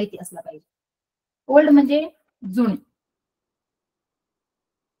अर्थ माहिती असला पाहिजे. ओल्ड म्हणजे जुने.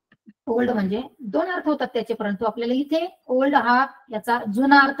 ओल्ड म्हणजे 2 अर्थ होतात त्याचे, परंतु आपल्याला इथे ओल्ड हा याचा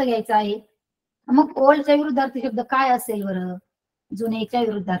जुना अर्थ घ्यायचा आहे. मग ओल्डच्या विरुद्धार्थी शब्द काय असेल बरं? जुनेच्या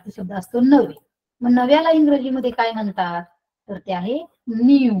विरुद्धार्थी शब्द असतो नवे. मग नव्याला इंग्रजीमध्ये काय म्हणतात? तर ते आहे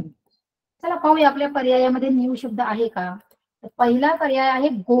न्यू. चला पाहूया आपल्या पर्यायामध्ये न्यू शब्द आहे का? तर पहिला पर्याय आहे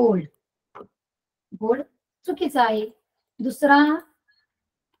गोल्ड. गोल्ड चुकीचा आहे. दुसरा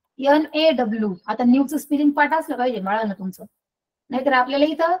NAW. आता न्यूचं स्पेलिंग पाठ असलं पाहिजे बाळांना तुमचं, नाहीतर आपल्याला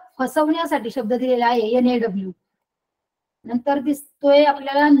इथं फसवण्यासाठी शब्द दिलेला आहे NAW. नंतर दिसतोय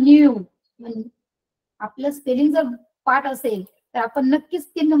आपल्याला न्यू. आपलं स्पेलिंग जर पाठ असेल तर आपण नक्कीच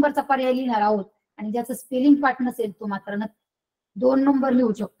 3 नंबरचा पर्याय लिहिणार आहोत, आणि ज्याचं स्पेलिंग पाठ नसेल तो मात्र 2 नंबर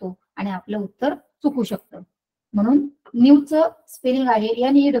लिहू शकतो आणि आपलं उत्तर चुकू शकतं. म्हणून न्यूचं स्पेलिंग आहे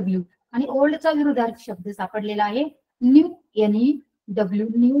NEW, आणि ओल्डचा विरुद्धार्थी शब्द सापडलेला आहे न्यू. NEW,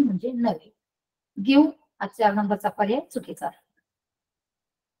 न्यू म्हणजे नवे. गिव्ह हा 4 नंबरचा पर्याय चुकीचा आहे.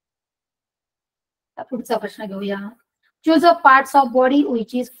 पुढचा प्रश्न घेऊया. Choose a parts of body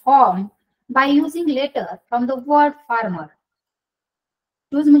which is form by using letter from the word farmer.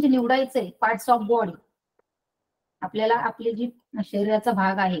 Choose म्हणजे निवडायचंय, पार्ट्स ऑफ बॉडी. आपल्याला आपली जी शरीराचा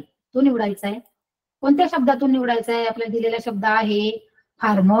भाग आहे तो निवडायचा आहे. कोणत्या शब्दातून निवडायचा आहे? आपल्याला दिलेला शब्द आहे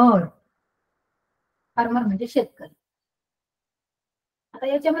फार्मर. फार्मर म्हणजे शेतकरी. आता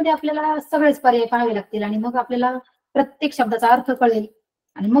याच्यामध्ये आपल्याला सगळेच पर्याय पाहावे लागतील आणि मग आपल्याला प्रत्येक शब्दाचा अर्थ कळेल,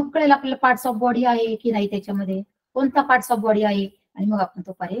 आणि मग कळेल आपल्याला पार्ट्स ऑफ बॉडी आहे की नाही, त्याच्यामध्ये कोणता पार्ट्स ऑफ बॉडी आहे, आणि मग आपण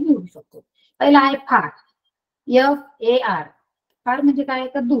तो पर्याय निवडू शकतो. पहिला आहे फार. FAR. फार म्हणजे काय?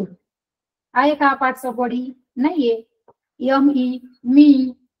 तर दूर. आहे का पार्ट्स ऑफ बॉडी? नाहीये. ME,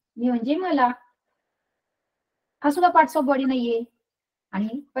 मी म्हणजे मला, हा सुद्धा पार्ट्स ऑफ बॉडी नाहीये.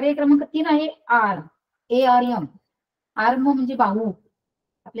 आणि पर्याय क्रमांक 3 आहे ARM. आर्म म्हणजे बाहू.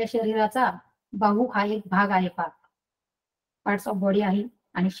 आपल्या शरीराचा बाहू हा एक भाग आहे, पार्ट्स ऑफ बॉडी आहे.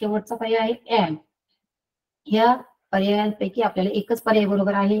 आणि शेवटचा पर्याय आहे एम. या पर्यायांपैकी आपल्याला एकच पर्याय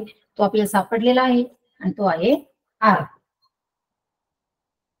बरोबर आहे, तो आपल्याला सापडलेला आहे, आणि तो आहे आर.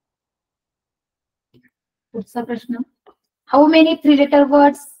 पुढचा प्रश्न. How many 3 letter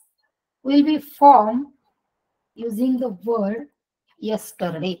words will be form using the word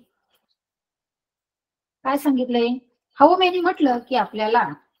yesterday. काय सांगितलंय? हाऊ मेनी म्हटलं की आपल्याला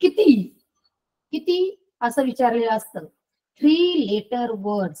किती किती असं विचारलेलं असतं. 3 लेटर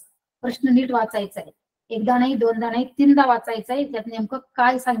वर्ड्स. प्रश्न नीट वाचायचा आहे. एकदा नाही, दोनदा नाही, 3दा वाचायचा आहे. त्यात नेमकं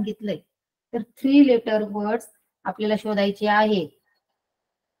काय सांगितलंय? तर 3 लेटर वर्ड्स आपल्याला शोधायचे आहेत.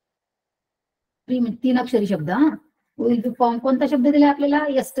 3 अक्षरी शब्द. विल बी फॉर्म कोणता शब्द दिला आपल्याला?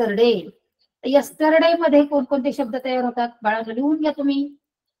 यस्टरडे. यस्टरडे मध्ये कोणकोणते शब्द तयार होतात? बाळांना लिहून घ्या तुम्ही.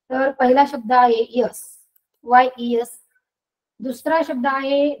 तर पहिला शब्द आहे यस, YES. दुसरा शब्द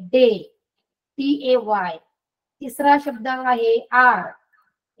आहे डे, TAY. तिसरा शब्द आहे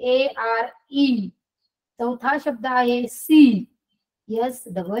ARE. चौथा शब्द आहे सी,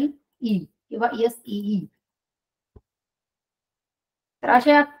 SEE किंवा SEE. तर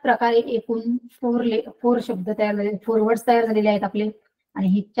अशा प्रकारे एकूण 4 शब्द तयार झाले, 4 वर्ड्स तयार झालेले आहेत आपले, आणि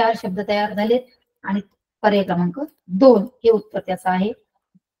हे 4 शब्द तयार झालेत, आणि पर्याय क्रमांक 2 हे उत्तर त्याचं आहे.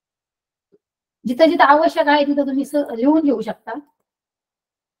 जिथं जिथं आवश्यक आहे तिथं तुम्ही लिहून घेऊ शकता.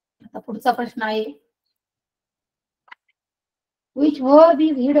 आता पुढचा प्रश्न आहे. Which verb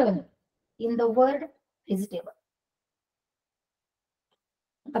is hidden in the word vegetable?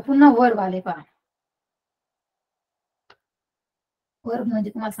 आता पुन्हा वर्ब आले पहा. वर्ब म्हणजे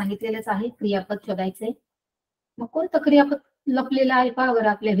तुम्हाला सांगितलेलंच आहे, क्रियापद शोधायचे. मग कोणतं क्रियापद लपलेलं आहे पहा बरं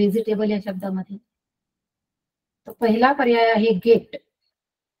आपल्या व्हेजिटेबल या शब्दामध्ये. तर पहिला पर्याय आहे गेट.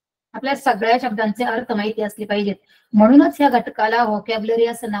 आपल्या सगळ्या शब्दांचे अर्थ माहिती असले पाहिजेत, म्हणूनच या घटकाला व्होकॅब्युलरी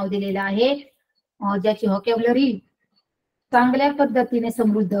असं नाव दिलेलं आहे. ज्याची व्होकॅब्युलरी चांगल्या पद्धतीने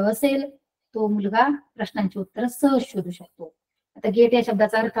समृद्ध असेल तो मुलगा प्रश्नांची उत्तर सहज शोधू शकतो. आता गेट या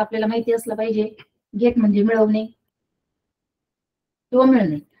शब्दाचा अर्थ आपल्याला माहिती असला पाहिजे. गेट म्हणजे मिळवणे किंवा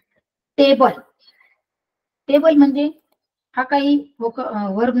मिळणे. टेबल. टेबल म्हणजे हा काही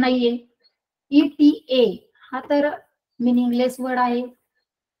वर्ब नाहीये. ETA हा तर मिनिंगलेस वर्ड आहे.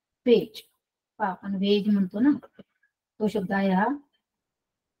 व्हेज, आपण व्हेज म्हणतो ना, तो शब्द आहे हा.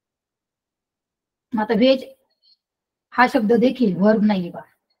 आता व्हेज हा शब्द देखील वर्ब नाही बा.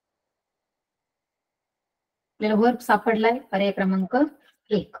 आपल्याला वर्ब सापडलाय पर्याय क्रमांक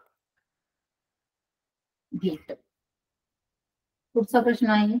 1 गेट. पुढचा प्रश्न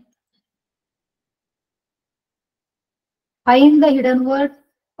आहे. Find the hidden word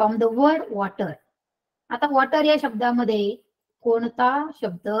from the word water. आता वॉटर या शब्दामध्ये कोणता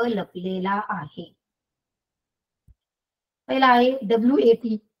शब्द लपलेला आहे? पहिला आहे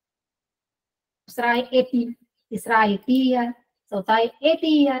WAT, दुसरा आहे AT, तिसरा आहे TER, चौथा आहे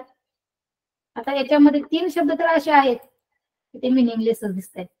ATER. आता याच्यामध्ये 3 शब्द तर असे आहेत की ते मिनिंगलेस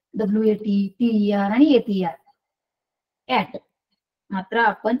दिसत आहेत. WAT, TER आणि ATER. ऍट. मात्र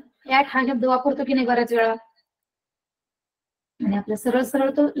आपण ऍट हा शब्द वापरतो की नाही बऱ्याच वेळा, आणि आपलं सरळ सरळ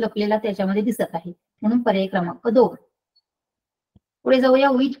तो लपलेला त्याच्यामध्ये दिसत आहे, म्हणून पर्याय क्रमांक 2. पुढे जाऊया.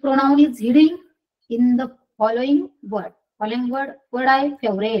 Which pronoun is heading in the following word. Following word आहे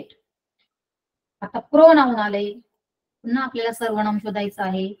फेवरेट. आता प्रोनाउन आले, पुन्हा आपल्याला सर्वनाम शोधायचं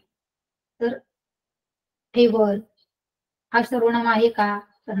आहे. तर फेवर हा सर्वनाम आहे का?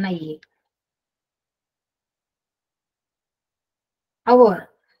 तर नाहीये. आवर,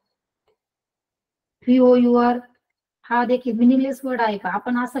 युअर हा देखील मिनिंगलेस वर्ड आहे का?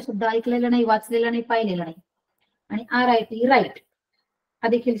 आपण असा शब्द ऐकलेला नाही, वाचलेला नाही, पाहिलेला नाही. आणि RIT राईट हा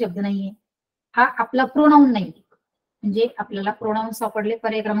देखील शब्द नाहीये. हा आपला प्रोनाउन नाही. म्हणजे आपल्याला प्रोनाउन सापडले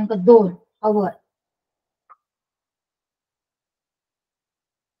पर्याय क्रमांक 2 अवर.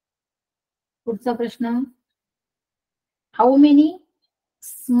 पुढचा प्रश्न, how many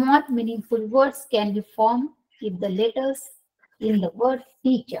small meaningful words can be form if the letters in the word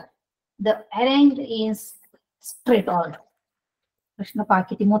teacher the arrange in straight order. प्रश्न पहा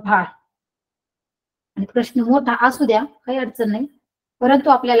किती मोठा आहे. आणि प्रश्न मोठा असू द्या, काही अडचण नाही, परंतु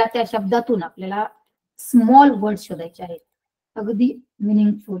आपल्याला त्या शब्दातून आपल्याला स्मॉल वर्ड शोधायचे आहेत. अगदी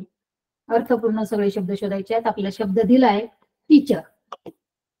मिनिंगफुल अर्थपूर्ण सगळे शब्द शोधायचे आहेत. आपल्याला शब्द दिलाय टीचर.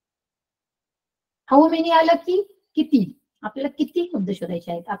 हाऊ मेनी आलं की किती, आपल्याला किती शब्द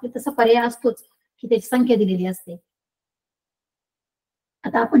शोधायचे आहेत. आपले तसा पर्याय असतोच की त्याची संख्या दिलेली असते.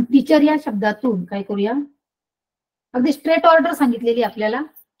 आता आपण टीचर या शब्दातून काय करूया, अगदी स्ट्रेट ऑर्डर सांगितलेली आपल्याला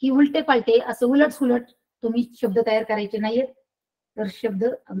की उलटे पालटे असं उलट सुलट तुम्ही शब्द तयार करायचे नाहीयेत. तर शब्द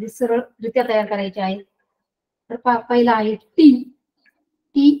अगदी सरळरित्या तयार करायचे आहेत. तर पहिला आहे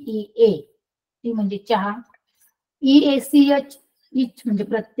TEA, टी म्हणजे चहा. EACH इच म्हणजे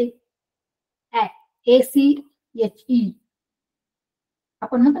प्रत्येक. ACHE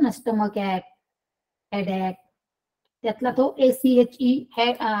आपण म्हणतो ना स्टमक ऍक, हेडॅक, त्यातला तो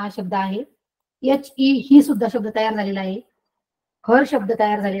ACHE हा शब्द आहे. HE ही सुद्धा शब्द तयार झालेला आहे. हर शब्द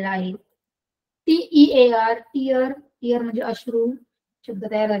तयार झालेला आहे. TEAR टियर, टियर म्हणजे अश्रू शब्द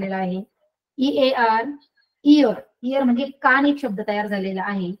तयार झालेला आहे. EAR इयर, इयर म्हणजे कान एक शब्द तयार झालेला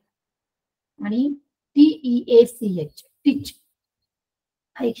आहे. आणि TEACH टीच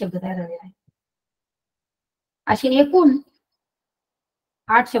हा एक शब्द तयार झालेला आहे. असे एकूण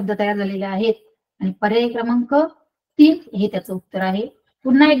 8 शब्द तयार झालेले आहेत. आणि पर्याय क्रमांक 3 हे त्याचं उत्तर आहे.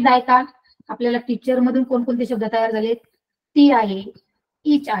 पुन्हा एकदा ऐका, आपल्याला टीचर मधून कोणकोणते शब्द तयार झालेत. टी आहे,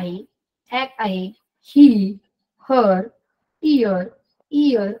 इच आहे, ऍक आहे, ही, हर, टियर,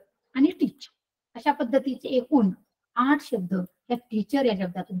 इयर आणि टीच. अशा पद्धतीचे एकूण 8 शब्द या टीचर या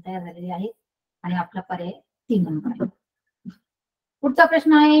शब्दातून तयार झालेले आहेत. आणि आपला पर्याय 3 नंबर आहे. पुढचा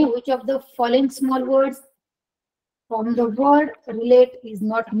प्रश्न आहे, which of the following small words from the word relate is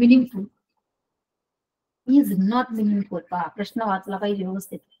not meaningful. Is not meaningful. पहा प्रश्न वाचला पाहिजे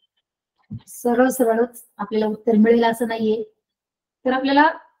व्यवस्थित. सरळ सरळच आपल्याला उत्तर मिळेल असं नाहीये. तर आपल्याला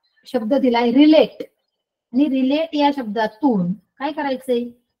शब्द दिलाय रिलेट. आणि रिलेट या शब्दातून काय करायचंय,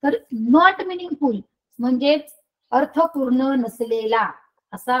 तर नॉट मिनिंगफुल म्हणजेच अर्थपूर्ण नसलेला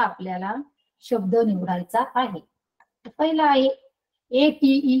असा आपल्याला शब्द निवडायचा आहे. पहिला आहे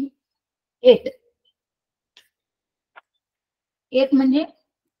ATE, एट. एट म्हणजे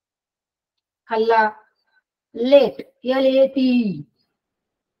खाल्ला. लेट, LAT,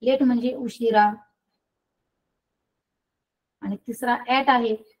 लेट म्हणजे उशिरा. आणि तिसरा ऍट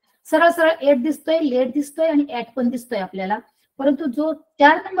आहे. सरळ सरळ एट दिसतोय, लेट दिसतोय आणि ऍट पण दिसतोय आपल्याला. परंतु जो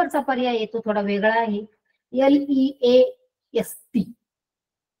 4 नंबरचा पर्याय आहे तो थोडा वेगळा आहे. LEAST.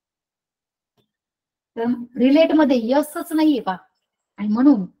 तर रिलेट मध्ये यसच नाहीये पा, आणि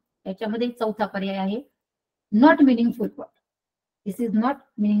म्हणून त्याच्यामध्ये चौथा पर्याय आहे not meaningful word. This is not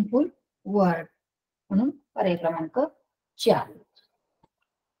meaningful word, म्हणून पर्याय क्रमांक 4.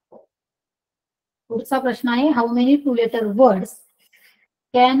 पुढचा प्रश्न आहे, how many 2 letter words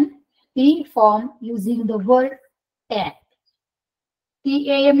can be form using the word टॅम.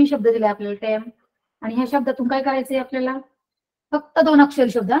 TAM शब्द दिला आपल्याला टॅम. आणि ह्या शब्दातून काय करायचंय आपल्याला, फक्त 2 अक्षर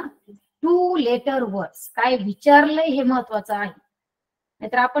शब्द. 2 लेटर वर्ड्स. काय विचारलंय हे महत्वाचं आहे.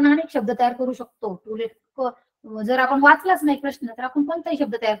 नाहीतर आपण अनेक शब्द तयार करू शकतो. 2 लेटर जर आपण वाचलाच नाही प्रश्न तर आपण कोणताही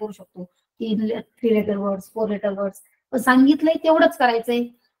शब्द तयार करू शकतो. 3 लेटर वर्ड्स, 4 लेटर वर्ड्स. पण सांगितलंय तेवढंच करायचंय.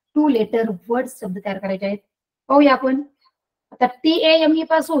 2 लेटर वर्ड्स शब्द तयार करायचे आहेत. पाहूया आपण. आता TAME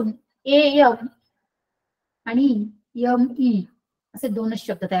पासून AM आणि ME असे 2च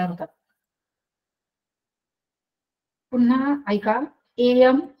शब्द तयार होतात. पुन्हा ऐका,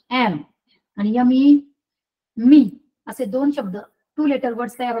 AM एम आणि ME मी असे 2 शब्द 2 लेटर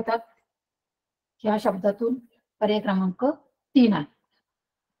वर्ड्स तयार होतात. या शब्दातून पर्याय क्रमांक 3 आहे.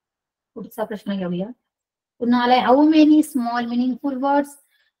 पुढचा प्रश्न घेऊया. पुन्हा आलाय, how many small meaningful words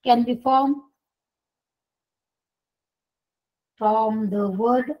can be form from the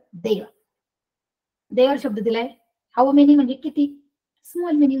word there. There शब्द दिलाय. हाऊ मेनी म्हणजे किती,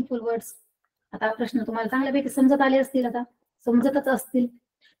 स्मॉल मिनिंगफुल वर्ड्स. आता प्रश्न तुम्हाला चांगल्यापैकी समजत आले असतील, आता समजतच असतील.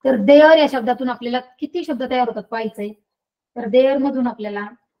 तर देअर या शब्दातून आपल्याला किती शब्द तयार होतात पाहायचंय. तर देअर मधून आपल्याला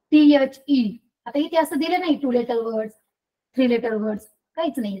THE, आता इथे असं दिलं नाही 2 लेटर वर्ड्स 3 लेटर वर्ड्स,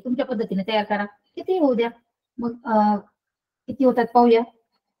 काहीच नाही, तुमच्या पद्धतीने तयार करा, किती होऊ द्या. मग किती होतात पाहूया.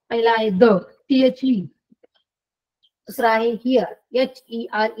 पहिला आहे द THE, दुसरा आहे हिअर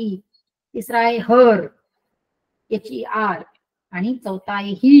HERE, तिसरा आहे हर HER, आणि चौथा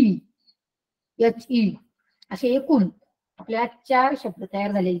आहे ही HE. असे एकूण आपल्याला 4 शब्द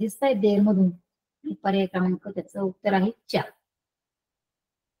तयार झालेले दिसत आहेत देअर मधून. पर्याय क्रमांक त्याचं उत्तर आहे 4.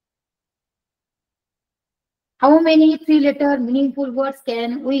 How many 3-letter meaningful words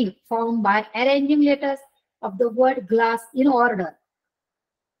can we form by arranging letters of the word glass in order?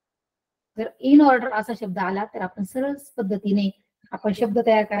 जर इन ऑर्डर असा शब्द आला तर आपण सरळ पद्धतीने आपण शब्द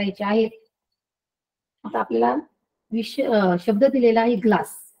तयार करायचे आहेत. आता आपल्याला शब्द दिलेला आहे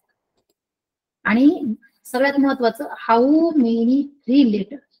ग्लास, आणि सगळ्यात महत्वाचं हाऊ मेनी 3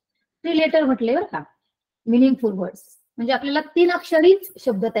 लेटर. 3 लेटर म्हटले बरं का, मिनिंगफुल वर्ड्स म्हणजे आपल्याला 3 अक्षरीच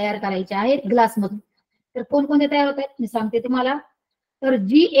शब्द तयार करायचे आहेत ग्लास मधून. तर कोणकोणते तयार होत आहेत मी सांगते तुम्हाला. तर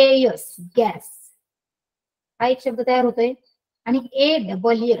GAS गॅस हा एक शब्द तयार होतोय, आणि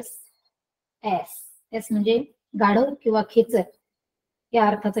ASS एस म्हणजे गाढव किंवा खेचर या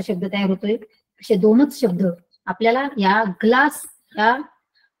अर्थाचा शब्द तयार होतोय. असे 2च शब्द आपल्याला या ग्लास या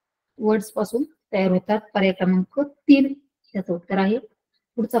वर्ड्स पासून तयार होतात. पर्याय क्रमांक 3 त्याचं उत्तर आहे.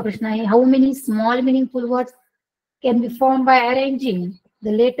 पुढचा प्रश्न आहे how many small meaningful words can be form by arranging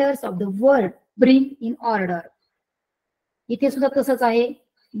the letters of the word bring in order. इथे सुद्धा तसंच आहे.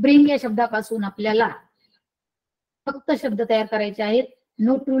 ब्रिंग या शब्दापासून आपल्याला फक्त शब्द तयार करायचे आहेत.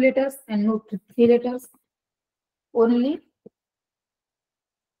 No 2 letters and no 3 letters, only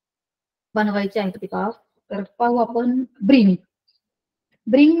बनवायचे आहेत ते पहा. तर पाहू आपण ब्रिंग.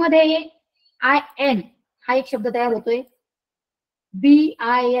 ब्रिंग मध्ये IN हा एक शब्द तयार होतोय.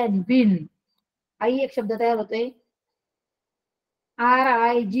 BIN बिन हाही एक शब्द तयार होतोय.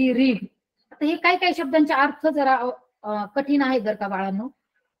 RIG read. आता हे काही शब्दांचे अर्थ जरा कठीण आहेत बरं का बाळांनो,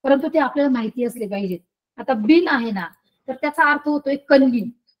 परंतु ते आपल्याला माहिती असले पाहिजेत. आता बिन आहे ना, तर त्याचा अर्थ होतोय कणगी.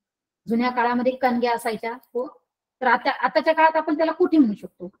 जुन्या काळामध्ये कणग्या असायच्या हो, तर आताच्या काळात आपण त्याला कुठे म्हणू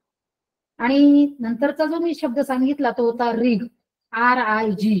शकतो. आणि नंतरचा जो मी शब्द सांगितला तो होता रिग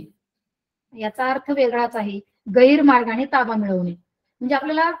RIG. याचा अर्थ वेगळाच आहे, गैरमार्गाने ताबा मिळवणे. म्हणजे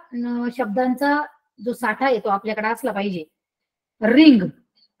आपल्याला शब्दांचा जो साठा आहे तो आपल्याकडे असला पाहिजे. रिंग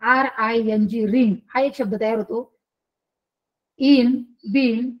RING रिंग हा एक शब्द तयार होतो. इन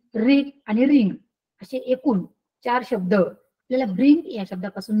बिन रिग आणि रिंग असे एकूण 4 शब्द आपल्याला ब्रिंग या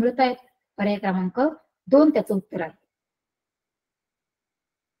शब्दापासून मिळत आहेत. पर्याय क्रमांक 2 त्याचं उत्तर आहे.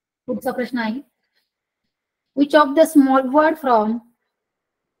 पुढचा प्रश्न आहे which of the small word from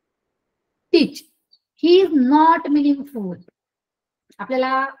teach he is not meaningful.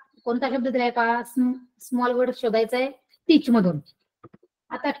 आपल्याला कोणता शब्द दिलाय का, स्मॉल वर्ड शोधायचा आहे टीच मधून.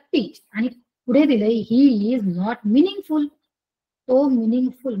 आता टीच आणि पुढे दिलंय ही इज नॉट मिनिंगफुल. तो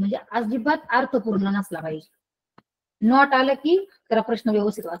मिनिंगफुल म्हणजे अजिबात अर्थपूर्ण नसला पाहिजे. नॉट आलं की जरा प्रश्न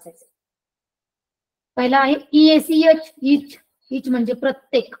व्यवस्थित वाचायचा. पहिला आहे EACH इच. इच म्हणजे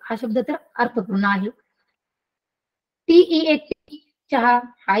प्रत्येक हा शब्द तर अर्थपूर्ण आहे. TEAT चहा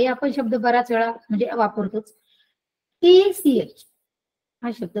हाही आपण शब्द बराच वेळा म्हणजे वापरतोच. TCH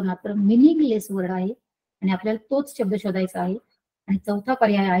हा शब्द मात्र मिनिंगलेस वर्ड आहे आणि आपल्याला तोच शब्द शोधायचा आहे. आणि चौथा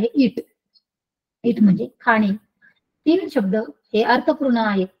पर्याय आहे इट. इट म्हणजे खाणे. 3 शब्द हे अर्थपूर्ण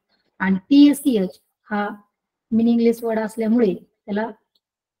आहेत आणि TSCH हा मिनिंगलेस वर्ड असल्यामुळे त्याला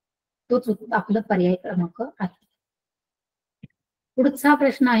तोच आपलं पर्याय क्रमांक आहे. पुढचा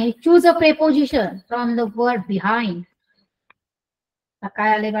प्रश्न आहे choose a preposition from the word behind.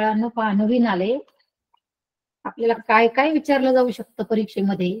 काय आले बाळांनो पहा, नवीन आले. आपल्याला काय काय विचारलं जाऊ शकतं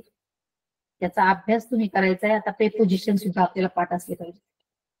परीक्षेमध्ये त्याचा अभ्यास तुम्ही करायचा आहे. आता प्रेपोजिशन सुद्धा आपल्याला पाठ असले पाहिजे.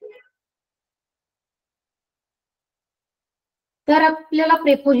 तर आपल्याला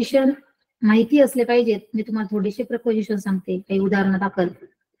प्रेपोजिशन माहिती असले पाहिजेत. मी तुम्हाला थोडेसे प्रेपोजिशन सांगते काही उदाहरण दाखल.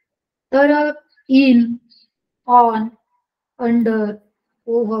 तर in, on, under,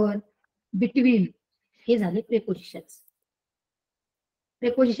 over, between हे झाले प्रेपोजिशन्स.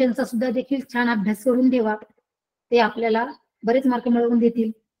 प्रेपोजिशनचा सुद्धा देखील छान अभ्यास करून ठेवा, ते आपल्याला बरेच मार्क मिळवून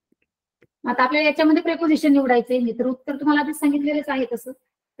देतील. आता आपल्याला याच्यामध्ये प्रेपोजिशन निवडायचे. मी तर उत्तर तुम्हाला आधीच सांगितलेलेच आहे तसं,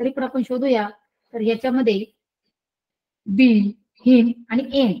 तरी पण आपण शोधूया. तर याच्यामध्ये बी, हिम आणि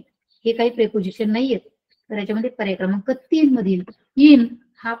एन हे काही प्रेपोजिशन नाहीयेत. तर याच्यामध्ये पर्याय क्रमांक 3 मधील इन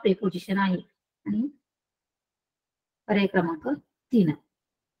हा प्रेपोजिशन आहे आणि पर्याय क्रमांक 3 आहे.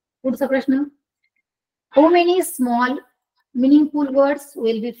 पुढचा प्रश्न how many small meaningful words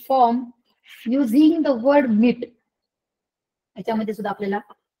will be formed using the word meet, याच्यामध्ये सुद्धा आपल्याला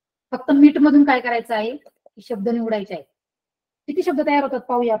फक्त मीट मधून काय करायचं आहे, शब्द निवडायचे आहेत. किती शब्द तयार होतात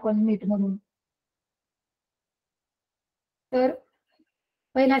पाहूया आपण मीट मधून. तर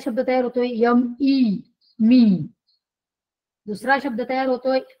पहिला शब्द तयार होतोय ME, मी. दुसरा शब्द तयार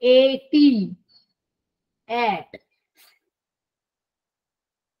होतोय AT, ऍट.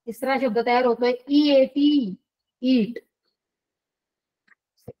 तिसरा शब्द तयार होतोय EAT, ईट.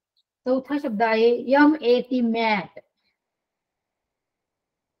 चौथा शब्द आहे MAT, मॅट.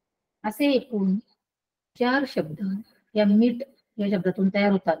 असे एकूण 4 शब्द या मीट या शब्दातून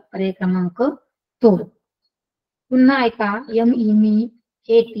तयार होतात. पर्याय क्रमांक 2. पुन्हा ऐका, ME, me,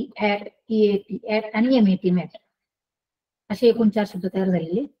 AT, at, EAT, at आणि MAT, मॅट. असे एकूण 4 शब्द तयार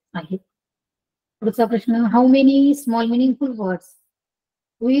झालेले आहेत. पुढचा प्रश्न, how many small meaningful words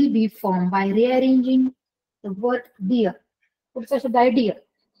will be form by रिअरेंजिंग the word dear. पुढचा शब्द आहे डिअर.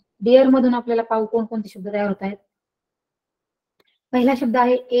 डिअर मधून आपल्याला पाहू कोणकोणते शब्द तयार होत आहेत. पहिला शब्द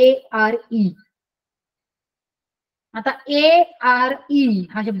आहे ARE. आता ARE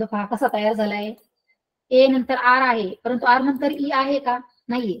हा शब्द पहा कसा तयार झालाय. ए नंतर आर आहे, परंतु आर नंतर ई आहे का?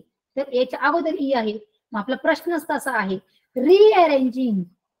 नाहीये. तर एच्या अगोदर ई आहे. मग आपला प्रश्नच तसा आहे, रिअरेंजिंग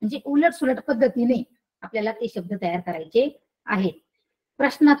म्हणजे उलट सुलट पद्धतीने आपल्याला ते शब्द तयार करायचे आहेत.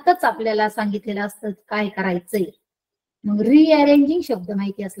 प्रश्नातच आपल्याला सांगितलेलं असतं काय करायचंय. मग रिअरेंजिंग शब्द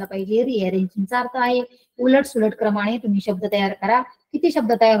माहिती असला पाहिजे. रिअरेंजिंगचा अर्थ आहे उलट सुलट क्रमाने तुम्ही शब्द तयार करा. किती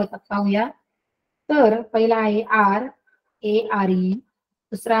शब्द तयार होतात पाहूया. तर पहिला आहे आर, ARE.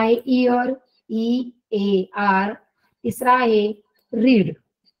 दुसरा आहे इयर, EAR. तिसरा आहे रीड,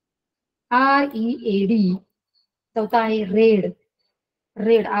 READ. चौथा आहे रेड,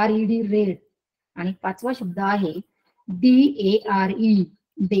 RED, रेड. आणि पाचवा शब्द आहे DARE,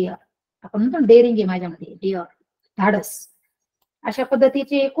 डेअर. आपण म्हणतो डेअरिंग आहे माझ्यामध्ये, डेअर, धाडस. अशा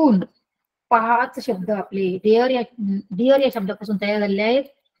पद्धतीचे एकूण 5 शब्द आपले डिअर या शब्दापासून तयार झालेले आहेत.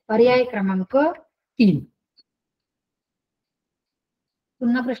 पर्याय क्रमांक 3.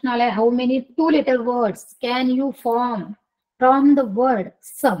 पुन्हा प्रश्न आलाय, how many 2 letter words can you form from the word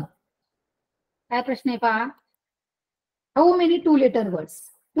सम. काय प्रश्न आहे पहा. How many 2 letter words.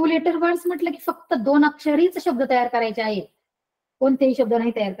 2 letter words म्हटलं की फक्त 2 अक्षरीच शब्द तयार करायचे आहेत. कोणतेही शब्द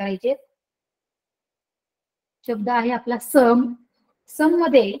नाही तयार करायचे. शब्द आहे आपला सम. सम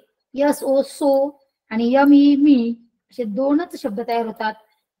मध्ये SO, सो आणि ME, मी असे 2च शब्द तयार होतात.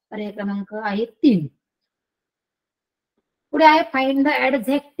 पर्याय क्रमांक आहे 3. पुढे आहे find the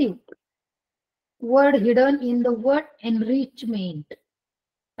adjective word hidden in the word enrichment.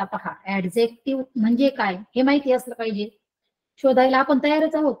 पहा, ऍडजेक्टिव्ह म्हणजे काय हे माहिती असलं पाहिजे. शोधायला आपण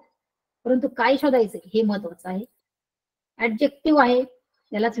तयारच आहोत, परंतु काय शोधायचं हे महत्वाचं आहे. ऍडजेक्टिव्ह आहे,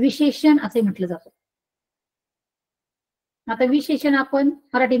 त्यालाच विशेषण असे म्हटलं जातं. आता विशेषण आपण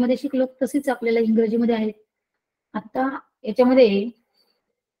मराठीमध्ये शिकलो, तसेच आपल्याला इंग्रजीमध्ये आहेत. आता याच्यामध्ये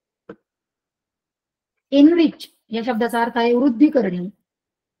एनरिच या शब्दाचा अर्थ आहे वृद्धी करणे.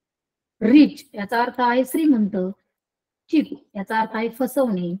 रिच याचा अर्थ आहे श्रीमंत. चीट याचा अर्थ आहे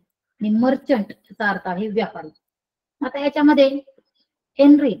फसवणे. आणि मर्चंट याचा अर्थ आहे व्यापारी. आता याच्यामध्ये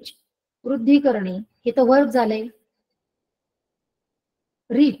एनरिच वृद्धी करणे हे तर वर्ब झालंय.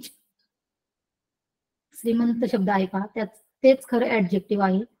 रिच श्रीमंत शब्द आहे पहा, तेच खरं ऍडजेक्टिव्ह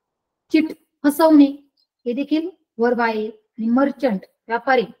आहे. चिट फसवणे हे देखील वर्ब आहे. आणि मर्चंट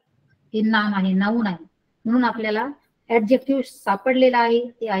व्यापारी हे नाम आहे, नाऊन आहे. म्हणून आपल्याला ऍडजेक्टिव्ह सापडलेला आहे,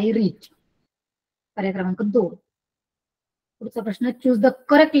 ते आहे रिच. पर्याय क्रमांक 2. पुढचा प्रश्न, choose the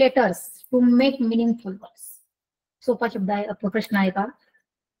correct letters to make meaningful words. सोपा शब्द आहे, प्रश्न आहे का?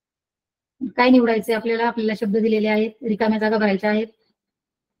 काय निवडायचे आपल्याला? आपल्याला शब्द दिलेले आहेत, रिकाम्या जागा भरायच्या आहेत.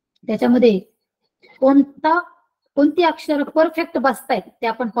 त्याच्यामध्ये कोणती अक्षर परफेक्ट बसतायत ते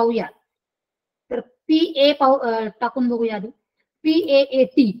आपण पाहूया. तर PA टाकून बघूया आधी.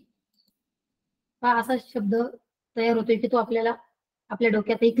 PAAT हा असा शब्द तयार होतोय की तो आपल्या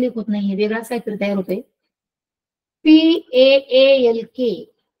डोक्यातही क्लिक होत नाहीये, वेगळाच काहीतरी तयार होतोय. PAALK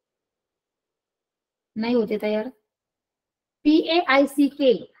नाही होते तयार. PAICK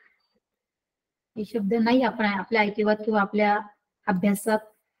हे शब्द नाही आपण आपल्या ऐकिवात किंवा आपल्या अभ्यासात.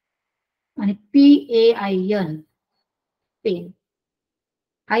 आणि PAIN पेन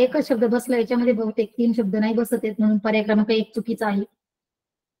हा एकच शब्द बसला. याच्यामध्ये बहुतेक 3 शब्द नाही बसत आहेत, म्हणून पर्याय क्रमांक 1 चुकीचा आहे.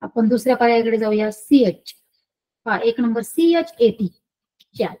 आपण दुसऱ्या पर्यायाकडे जाऊया. CH हा 1 नंबर CHAT,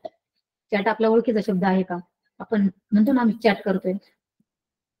 चॅट. चॅट आपला ओळखीचा शब्द आहे का? आपण म्हणतो ना आम्ही चॅट करतोय.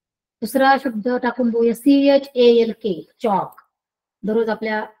 दुसरा शब्द टाकून बघूया. CHALK chalk. दररोज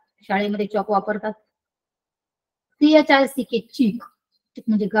आपल्या शाळेमध्ये चॉक वापरतात. CHICK चीक, चीक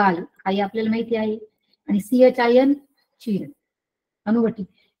म्हणजे गाल, काही आपल्याला माहिती आहे. आणि CHIN चीन, अनुभूती.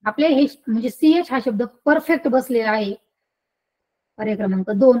 आपले हे म्हणजे CH हा शब्द परफेक्ट बसलेला आहे, पर्याय क्रमांक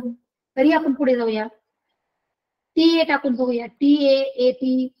 2. तरी आपण पुढे जाऊया, TA टाकून बघूया. TAAT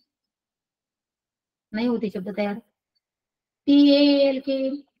नाही होते शब्द तयार. TALK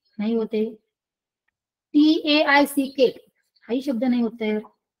नाही होते. TAICK हाही शब्द नाही होत तयार.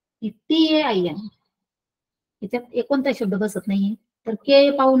 TAIN याच्यात कोणता शब्द बसत नाहीये. तर के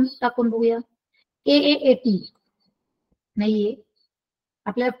पाहून टाकून बघूया. KAAT नाहीये.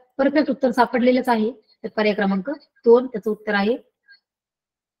 आपल्याला परफेक्ट उत्तर सापडलेलंच आहे. तर पर्याय क्रमांक 2 त्याचं उत्तर आहे.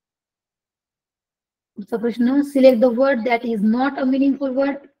 पुढचा प्रश्न, select the word that is not a meaningful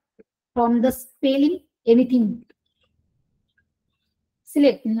word from the spelling anything.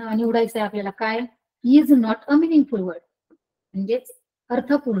 Select निवडायचं आहे आपल्याला. काय? Is not a meaningful word म्हणजेच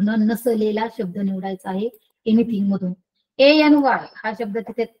अर्थपूर्ण नसलेला शब्द निवडायचा आहे एनिथिंग मधून. ANY हा शब्द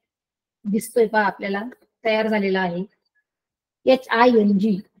तिथे दिसतोय पहा आपल्याला, तयार झालेला आहे.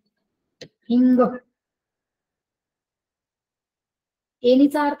 HING हिंग.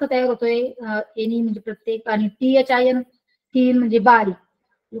 एनीचा अर्थ तयार होतोय, एनी म्हणजे प्रत्येक, आणि THIN तीन म्हणजे बारीक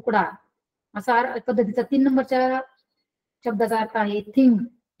तुकडा, असा पद्धतीचा 3 नंबरच्या शब्दाचा अर्थ आहे थिंग.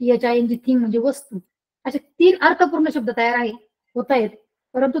 THING थिंग म्हणजे वस्तू. असे 3 अर्थपूर्ण शब्द तयार आहे होत आहेत.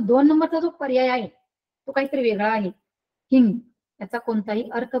 परंतु 2 नंबरचा जो पर्याय आहे तो काहीतरी वेगळा आहे. हिंग याचा कोणताही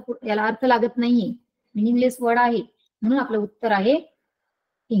अर्थ, याला अर्थ लागत नाहीये, मिनिंगलेस वर्ड आहे. म्हणून आपलं उत्तर आहे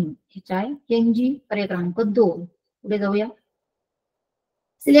हिंग. HING पर्याय क्रमांक 2. पुढे जाऊया.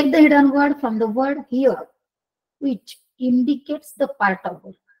 Select the hidden word from the word here which indicates the part of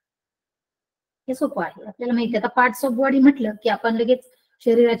body. हे सोपं आहे, आपल्याला माहिती आहे. आता पार्ट्स ऑफ बॉडी म्हटलं की आपण लगेच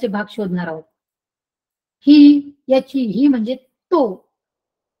शरीराचे भाग शोधणार आहोत. ही, याची, ही म्हणजे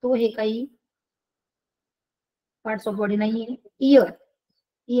तो हे काही पार्ट्स ऑफ बॉडी नाहीये.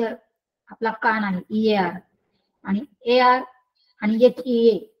 इयर आपला कान आहे, EAR, आणि AR आणि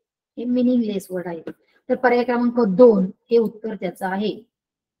HEA हे मिनिंगलेस वर्ड आहे. तर पर्याय क्रमांक 2 हे उत्तर त्याचं आहे.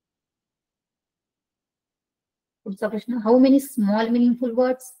 पुढचा प्रश्न, how many small meaningful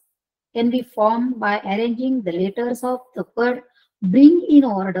words can be formed by arranging the letters of the word bring in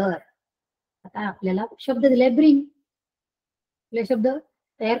order. आता आपल्याला शब्द दिलाय ब्रिंग. आपले शब्द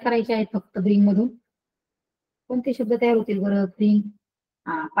तयार करायचे आहेत फक्त ब्रिंग मधून. कोणते शब्द तयार होतील बरं ब्रिंग?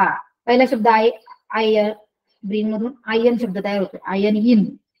 पहिला शब्द आहे आयन. ब्रिंग मधून आयन शब्द तयार होतो, आयन इन.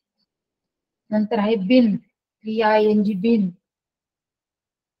 नंतर आहे बिन, BING बिन.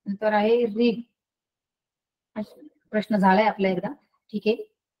 नंतर आहे रिग. प्रश्न झालाय आपला एकदा, ठीक आहे.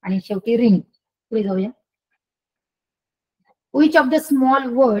 आणि शेवटी रिंग. पुढे जाऊया. Which of the small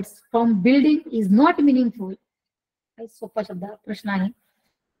words from building is not meaningful? सोपा शब्द प्रश्न आहे.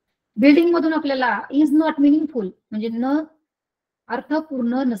 बिल्डिंग मधून आपल्याला इज नॉट मिनिंगफुल म्हणजे न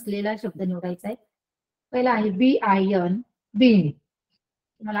अर्थपूर्ण नसलेला शब्द निवडायचा आहे. पहिला आहे BIN बिन.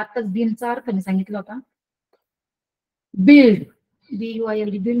 तुम्हाला आताच बिनचा अर्थ मी सांगितला होता. बिल्ड,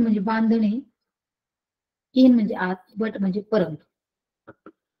 BUILD बिल्ड म्हणजे बांधणे. इन म्हणजे आत, बट म्हणजे परत.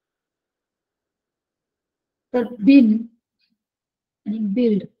 तर बिन आणि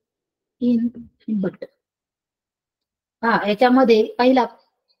बिल्ड, इन, बट. याच्यामध्ये पहिला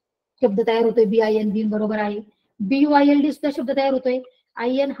शब्द तयार होतोय BIN बिन, बरोबर आहे. BUILD सुद्धा शब्द तयार होतोय.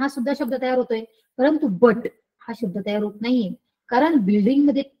 IN हा सुद्धा शब्द तयार होतोय. परंतु बट हा शब्द तयार होत नाहीये, कारण बिल्डिंग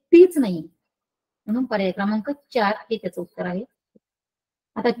मध्ये टीच नाही. म्हणून पर्याय क्रमांक 4 हे त्याचं उत्तर आहे.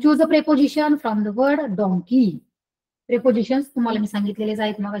 आता choose a preposition from the word donkey. Prepositions तुम्हाला मी सांगितलेलेच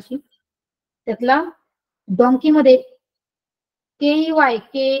आहेत मगाशी. त्यातला डॉंकी मध्ये KEY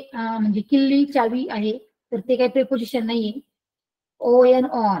म्हणजे किल्ली, चावी आहे, तर ते काही प्रेपोजिशन नाहीये. ON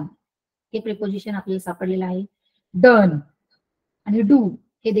ऑन हे प्रेपोजिशन आपल्याला सापडलेलं आहे. डन आणि डू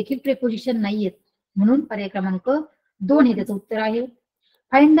हे देखील प्रेपोजिशन नाहीयेत. म्हणून पर्याय क्रमांक 2 हे त्याचं उत्तर आहे.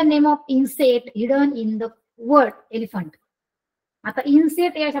 Find the name of insect hidden in the word elephant. आता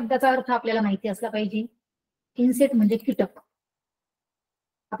इन्सेक्ट या शब्दाचा अर्थ आपल्याला माहिती असला पाहिजे. इन्सेक्ट म्हणजे कीटक.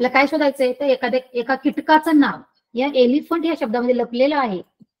 आपल्याला काय शोधायचंय तर एका कीटकाचं नाव या एलिफंट या शब्दामध्ये लपलेलं आहे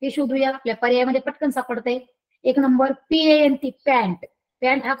हे शोधूया. आपल्या पर्यायामध्ये पटकन सापडतंय. 1 नंबर PANT पॅन्ट.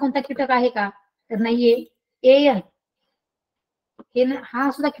 पॅन्ट हा कोणता कीटक आहे का? तर नाहीये. AN हा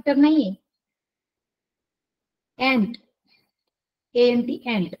सुद्धा कीटक नाहीये. अँट, ANT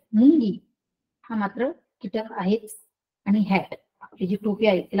अँट मुंगी हा मात्र कीटक आहेच. आणि हॅट आपली जी टोपी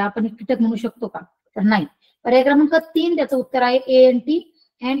आहे तिला आपण कीटक म्हणू शकतो का? तर नाही. पर्याय क्रमांक 3 त्याचं उत्तर आहे ANT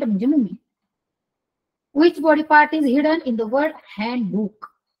अँट म्हणजे मुंगी. Which body part is hidden in the word handbook?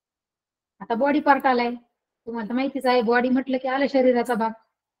 आता बॉडी पार्ट आलाय, तुम्हाला माहितीच आहे. बॉडी म्हटलं की आलं शरीराचा भाग.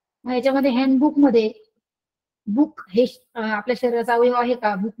 मग याच्यामध्ये हँडबुक मध्ये बुक हे आपल्या शरीराचा अवयव आहे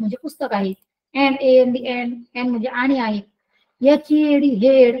का? बुक म्हणजे पुस्तक आहे. अँड AND अँड म्हणजे आणि आहे. HEAD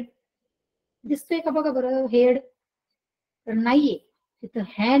हेड दिसतोय का बघा बरं हेड, तर नाहीये, तिथं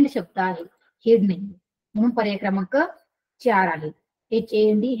हँड शब्द आहे, हेड नाही, म्हणून पर्याय क्रमांक 4 आहे.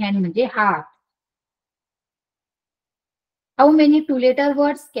 HAND हँड म्हणजे हात. How many two-letter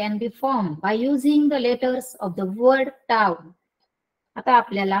words can be formed by using the letters of the word town? आता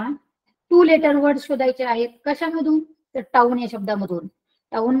आपल्याला टू लेटर वर्ड शोधायचे आहेत. कशामधून? तर टाउन या शब्दामधून.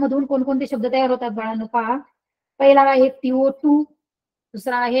 टाउन मधून कोणकोणते शब्द तयार होतात बाळांनो पहा. पहिला आहे TO2,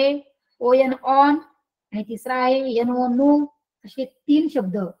 दुसरा आहे ON ऑन आणि तिसरा आहे NO नो. असे 3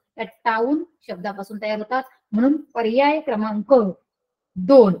 शब्द या टाउन शब्दापासून तयार होतात, म्हणून पर्याय क्रमांक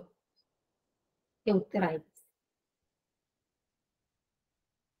 2 हे उत्तर आहे.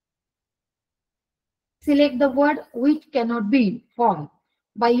 Select the word which cannot be formed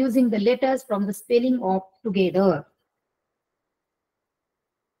by using the letters from the spelling of together.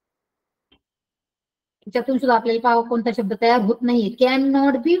 त्याच्यातून सुद्धा आपल्याला पाहावं कोणता शब्द तयार होत नाहीये. कॅन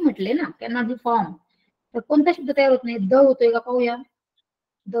नॉट बी म्हटले ना, कॅन नॉट बी फॉर्म, तर कोणता शब्द तयार होत नाही? द होतोय का पाहूया.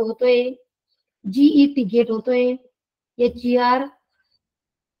 द होतोय, GET गेट होतोय, HER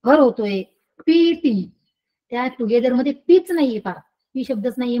घर होतोय, PET त्या टुगेदर मध्ये पीच नाहीये, पहा पी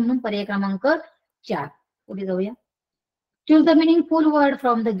शब्दच नाहीये, म्हणून पर्याय क्रमांक 4. पुढे जाऊया. Choose the meaningful word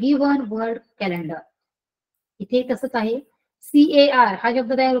from the given word calendar. इथे तसंच आहे. CAR हा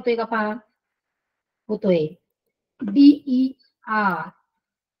शब्द तयार होतोय का पहा, होतोय. DER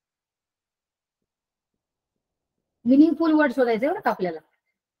मिनिंगफुल वर्ड शोधायचे बरं का आपल्याला,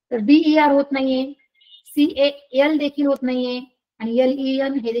 तर DER होत नाहीये, CAL देखील होत नाहीये आणि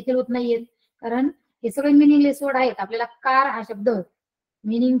LEN हे देखील होत नाहीये, कारण हे सगळे मिनिंगलेस वर्ड आहेत. आपल्याला कार हा शब्द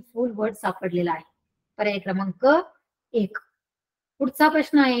मिनिंगफुल वर्ड सापडलेला आहे. पर्याय क्रमांक 1. पुढचा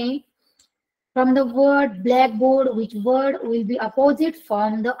प्रश्न आहे. From the word blackboard which word will be opposite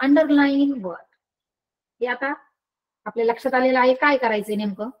from the underline word. हे आता आपल्या लक्षात आलेलं आहे. काय करायचंय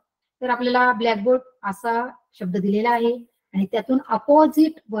नेमकं, तर आपल्याला ब्लॅकबोर्ड असा शब्द दिलेला आहे आणि त्यातून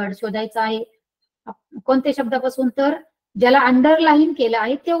अपोजिट वर्ड शोधायचा आहे. कोणत्या शब्दापासून? तर ज्याला अंडरलाईन केलं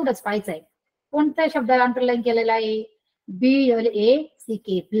आहे तेवढंच पाहायचं आहे. कोणत्या शब्दाला अंडरलाईन केलेला आहे?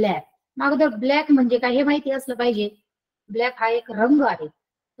 BLACK black. मग अगोदर ब्लॅक म्हणजे काय हे माहिती असलं पाहिजे. ब्लॅक हा एक रंग आहे,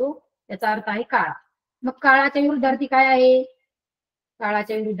 तो त्याचा अर्थ आहे काळा. मग काळाच्या विरुद्धार्थी काय आहे?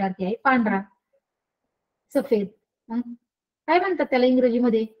 काळाच्या विरुद्धार्थी आहे पांढरा, सफेद. काय म्हणतात त्याला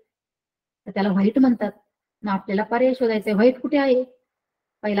इंग्रजीमध्ये? तर त्याला व्हाईट म्हणतात. मग आपल्याला पर्याय शोधायचा. व्हाईट कुठे आहे?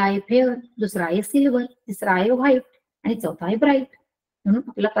 पहिला आहे फेअर, दुसरा आहे सिल्वर, तिसरा आहे व्हाईट आणि चौथा आहे ब्राईट. म्हणून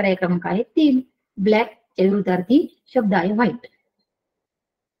आपला पर्याय क्रमांक आहे 3. ब्लॅक च्या विरुद्धार्थी शब्द आहे व्हाईट.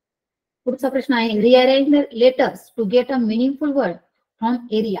 पुढचा प्रश्न आहे. Rearrange the letters to get a meaningful word from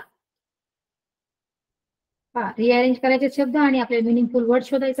area. Rearrange करायचे शब्द आणि आपल्याला मिनिंगफुल वर्ड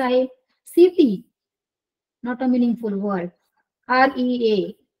शोधायचा आहे. City not a meaningful word.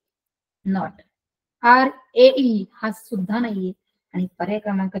 REA not. RAE हा सुद्धा नाहीये आणि पर्याय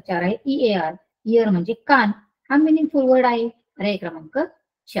क्रमांक 4 आहे EAR. इयर म्हणजे कान, हा मिनिंगफुल वर्ड आहे. पर्याय क्रमांक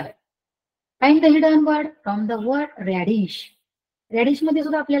 4. Find the hidden word from the word radish. Radish मध्ये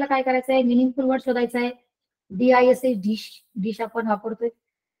सुद्धा आपल्याला काय करायचं आहे? मिनिंगफुल वर्ड शोधायचा आहे. DISH डिश, डिश आपण वापरतोय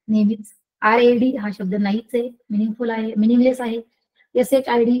नेहमीच. RAD हा शब्द नाहीच आहे, मिनिंगफुल आहे, मिनिंगलेस आहे.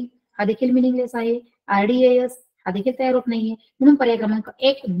 SHID हा देखील मिनिंगलेस आहे. RDAS हा देखील तयार होत नाहीये, म्हणून पर्याय क्रमांक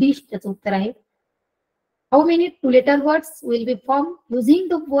 1 डिश त्याचं उत्तर आहे. How many to letter words will be form using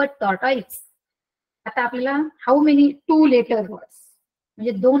the word tortoise. आता आपल्याला how many to letter words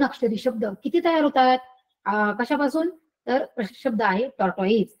म्हणजे 2 अक्षरी शब्द किती तयार होतात? कशापासून? तर शब्द आहे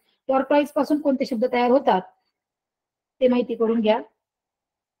टॉर्टॉइज. टॉर्टॉइज पासून कोणते शब्द तयार होतात ते माहिती करून घ्या.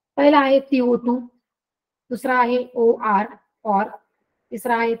 पहिला आहे TO2, दुसरा आहे OR ऑर,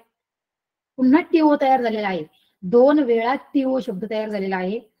 तिसरा आहे पुन्हा TO तयार झालेला आहे. 2 वेळा TO शब्द तयार झालेला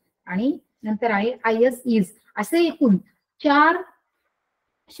आहे आणि नंतर आहे IS इज. असे एकूण 4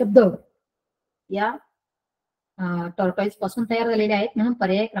 शब्द या टॉर्टॉइज पासून तयार झालेले आहेत, म्हणून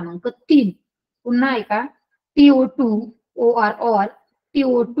पर्याय क्रमांक 3. पुन्हा एका TO2, OR ऑर,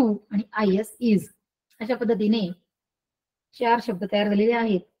 TO2 आणि IS इज अशा पद्धतीने 4 शब्द तयार झालेले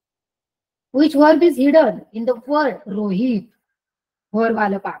आहेत. Which verb is hidden in the word Rohit? Verb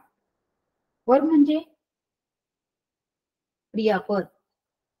आलं पहा. वर्ब म्हणजे क्रियापद.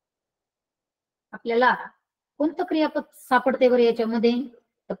 आपल्याला कोणतं क्रियापद सापडते बरं याच्यामध्ये?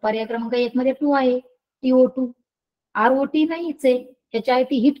 तर पर्याय क्रमांक 1 मध्ये टू आहे, TO2. ROT नाहीच आहे,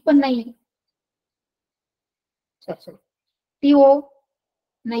 HIT हिट पण नाही. TO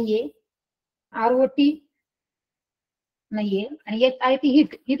नाहीये, ROT नाहीये आणि HIT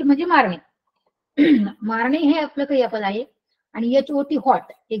हिट. हिट म्हणजे मारणे. मारणे हे आपलं क्रियापद आहे आणि HOT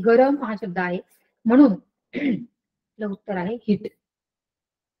हॉट हे गरम हा शब्द आहे, म्हणून आपलं उत्तर आहे हिट.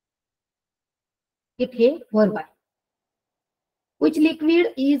 हिट हे वर्ब आहे. Which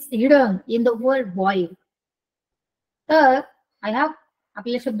liquid is hidden in the word boiled? तर आय हॅव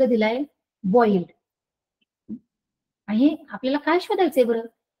आपल्याला शब्द दिलाय बॉइल्ड, आणि आपल्याला काय शोधायचंय बरं?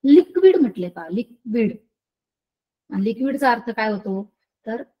 लिक्विड म्हटले का? लिक्विड. लिक्विडचा अर्थ काय होतो?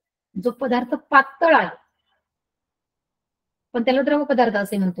 तर जो पदार्थ पातळ आहे पण त्याला द्रव पदार्थ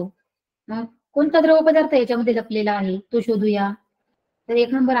असे म्हणतो. मग कोणता द्रव पदार्थ याच्यामध्ये लपलेला आहे तो शोधूया. तर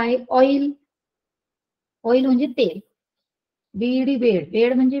 1 नंबर आहे ऑइल. ऑइल म्हणजे तेल. बेड,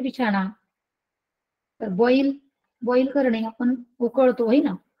 बेड म्हणजे बिछाणा. तर बॉईल, बॉईल करणे, आपण उकळतो आहे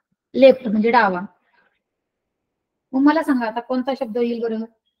ना. लेफ्ट म्हणजे डावा. मग मला सांगा आता कोणता शब्द येईल बरं?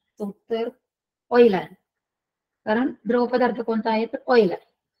 तर ऑइल आहे, कारण द्रव पदार्थ कोणता आहे? तर ऑइल आहे.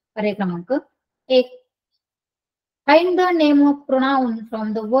 पर्याय क्रमांक 1. Find the name of pronoun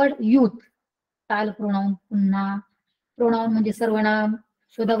from the word youth. काल प्रोनाउन, पुन्हा प्रोनाउन म्हणजे सर्वनाम.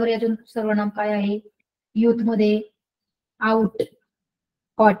 शोधा बरं यातून सर्वनाम काय आहे युथ मध्ये? आउट,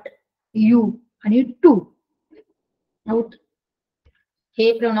 हॉट, यू आणि टू. आउट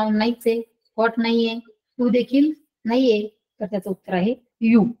हे प्रोनाउन नाहीच आहे, हॉट नाहीये, टू देखील नाहीये, तर त्याचं उत्तर आहे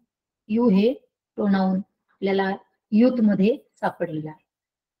यू. यू हे प्रोनाउन आपल्याला युथ मध्ये सापडलेलं आहे.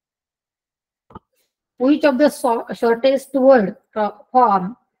 Which of the shortest word form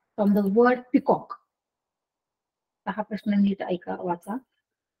from the word peacock? हा प्रश्न नीट ऐका, वाचा.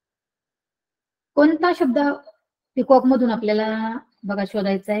 कोणता शब्द पिकॉक मधून आपल्याला बघा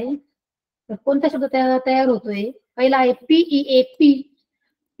शोधायचा आहे? तर कोणता शब्द तयार होतोय? पहिला आहे PEAP.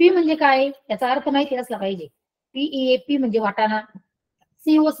 पी म्हणजे काय? याचा अर्थ माहिती असला पाहिजे. PEAP म्हणजे वाटाणा.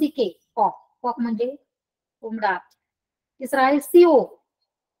 COCK कॉक, कॉक म्हणजे कोंबडा. तिसरा आहे CO.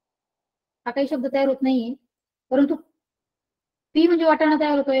 हा काही शब्द तयार होत नाहीये, परंतु पी म्हणजे वाटाणा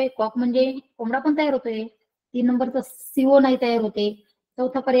तयार होतोय, कॉक म्हणजे कोंबडा पण तयार होतोय. 3 नंबरचा CO नाही तयार होते.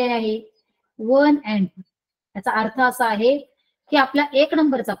 चौथा पर्याय आहे 1 and 2. याचा अर्थ असा आहे की आपला 1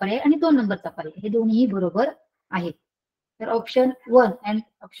 नंबरचा पर्याय आणि 2 नंबरचा पर्याय हे दोन्ही बरोबर आहेत. तर ऑप्शन 1 and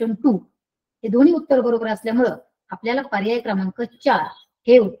ऑप्शन 2 हे दोन्ही उत्तर बरोबर असल्यामुळं आपल्याला पर्याय क्रमांक 4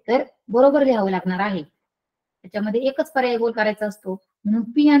 हे उत्तर बरोबर लिहावं लागणार आहे. त्याच्यामध्ये एकच पर्याय गोल करायचा असतो, म्हणून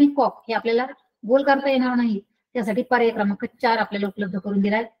पी आणि कॉक हे आपल्याला गोल करता येणार नाही. त्यासाठी पर्याय क्रमांक 4 आपल्याला उपलब्ध करून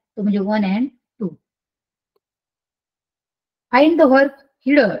दिलाय, तो म्हणजे 1 and 2. Find the verb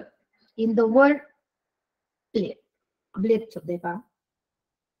hidden in the word play. Blade शब्द आहे का?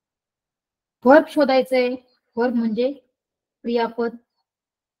 वर्ब शोधायचंय. वर्ब म्हणजे क्रियापद.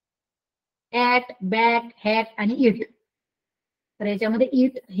 ऍट, बॅट, हॅट आणि इट. तर याच्यामध्ये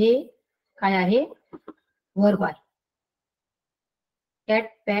इट हे काय आहे? वर्ब आहे. ऍट,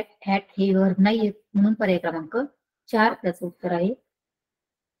 बॅट, हॅट हे वर्ब नाहीये, म्हणून पर्याय क्रमांक 4 त्याचं उत्तर आहे.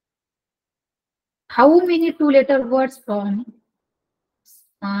 How many 2 letter words from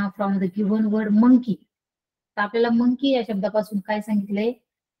the given word monkey. तर आपल्याला मंकी या शब्दापासून काय सांगितलंय?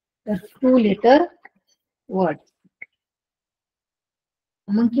 तर 2 लेटर वर्ड.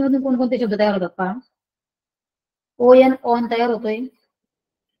 मंकी मधून कोणकोणते शब्द तयार होतात पहा. ON ऑन तयार होतोय.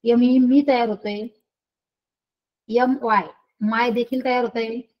 ME मी तयार होतोय. MY माय देखील तयार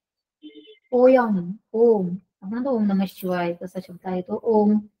होतोय. OM ओम, आपण ओम नमः शिवाय तसा शब्द आहे तो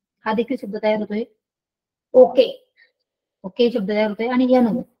ओम, हा देखील शब्द तयार होतोय. ओके, ओके शब्द तयार होतोय. आणि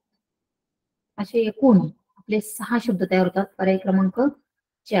NO असे एकूण आपले 6 शब्द तयार होतात. पर्याय क्रमांक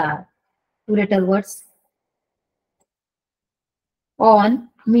 4 2 letter words. On,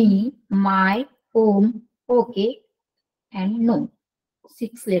 me, my, Om, okay and no.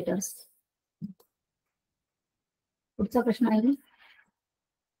 6 letters. पुढचा प्रश्न आहे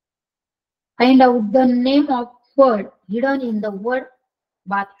find out the name of word hidden in the word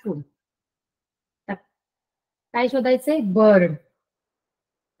bathroom. काय शोधायचंय? बर्ड.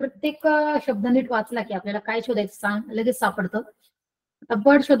 प्रत्येक शब्द नीट वाचला की आपल्याला काय शोधायचं सांग लगेच सापडतं. आता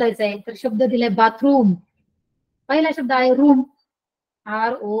बर्ड शोधायचं आहे, तर शब्द दिलाय बाथरूम. पहिला शब्द आहे रूम.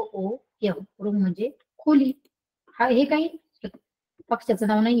 ROOM, रूम म्हणजे खोली. हा हे काही पक्षाचं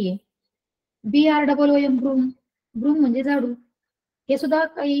नाव नाहीये. BROOM ब्रूम, ब्रूम म्हणजे झाडू. हे सुद्धा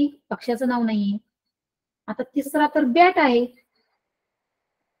काही पक्षाचं नाव नाहीये. आता तिसरा तर बॅट आहे.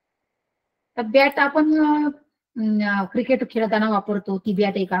 तर बॅट आपण क्रिकेट खेळताना वापरतो, ती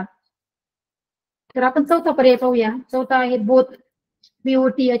बॅट आहे का? तर आपण चौथा पर्याय पाहूया. चौथा आहे बोथ.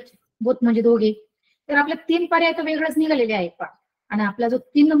 BOTH, बोथ म्हणजे दोघे. तर आपल्या 3 पर्याय तर वेगळेच निघालेले आहेत पहा. आणि आपला जो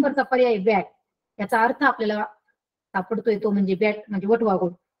 3 नंबरचा पर्याय बॅट, याचा अर्थ आपल्याला सापडतोय तो म्हणजे बॅट म्हणजे वटवाघूळ.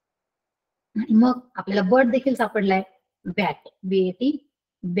 आणि मग आपल्याला बर्ड देखील सापडलाय, बॅट, BAT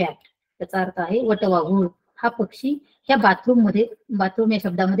बॅट. त्याचा अर्थ आहे वटवाघूळ. हा पक्षी ह्या बाथरूम मध्ये, बाथरूम या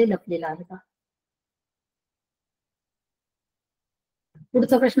शब्दामध्ये लपलेला आहे.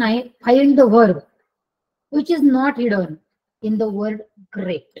 पुढचा प्रश्न आहे, find the verb which is not hidden in the word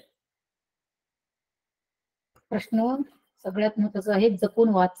great. प्रश्न सगळ्यात महत्वाचं आहे, जपून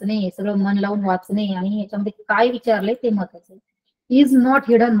वाचणे, सगळं मन लावून वाचणे आणि याच्यामध्ये काय विचारलंय ते महत्वाचं. इज नॉट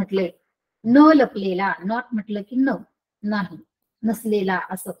हिडन म्हटले न लपलेला, नॉट म्हटलं की न, नाही, नसलेला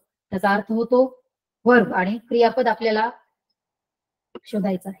असं त्याचा अर्थ होतो वर्ब, आणि क्रियापद आपल्याला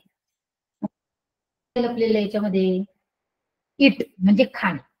शोधायचं आहे. लपलेल्या याच्यामध्ये इट म्हणजे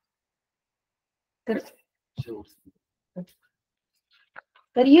खाणे.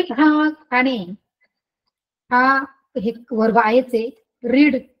 तर इट हा खाणे हा हे वर्ब आहेच आहे.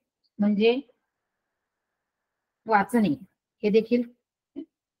 रीड म्हणजे वाचणे हे देखील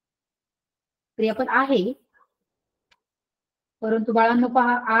क्रियापद आहे, परंतु बाळांनो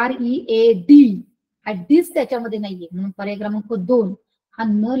पहा READ ऍडिस त्याच्यामध्ये नाहीये, म्हणून पर्याय क्रमांक 2 हा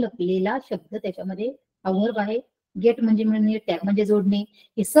न लपलेला शब्द त्याच्यामध्ये हा वर्ब आहे. गेट म्हणजे मिळणे, टॅग म्हणजे जोडणे,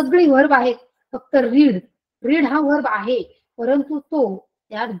 हे सगळे वर्ब आहेत. फक्त रीड, रीड हा वर्ब आहे, परंतु तो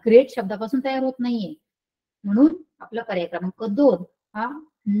त्या ग्रेट शब्दापासून तयार होत नाहीये, म्हणून आपला पर्याय क्रमांक 2 हा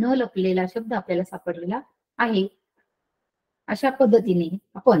न लपलेला शब्द आपल्याला सापडलेला आहे. अशा पद्धतीने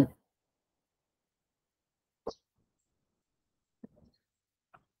आपण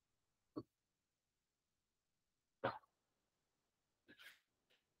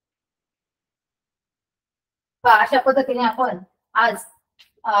आज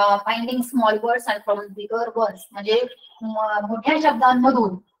finding small words and from bigger words म्हणजे मोठ्या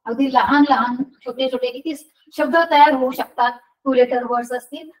शब्दांमधून अगदी लहान लहान छोटे छोटे किती शब्द तयार होऊ शकतात. 2 लेटर वर्ड्स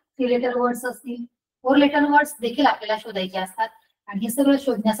असतील, 3 लेटर वर्ड्स असतील, 4 लेटर वर्ड्स देखील आपल्याला शोधायचे असतात. आणि हे सगळं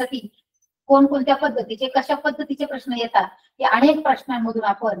शोधण्यासाठी कोणकोणत्या पद्धतीचे, कशा पद्धतीचे प्रश्न येतात हे अनेक प्रश्नांमधून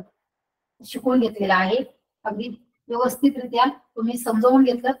आपण शिकून घेतलेला आहे. अगदी व्यवस्थितरित्या तुम्ही समजावून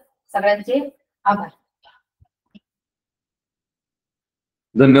घेतलं. सगळ्यांचे आभार.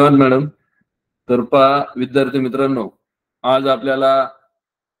 धन्यवाद मॅडम. तर पहा विद्यार्थी मित्रांनो, आज आपल्याला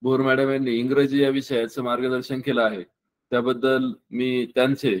भोर मॅडम यांनी इंग्रजी या विषयाचं मार्गदर्शन केलं आहे, त्याबद्दल मी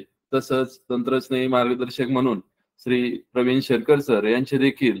त्यांचे तसंच तंत्रस्नेही मार्गदर्शक म्हणून श्री प्रवीण शेरकर सर यांचे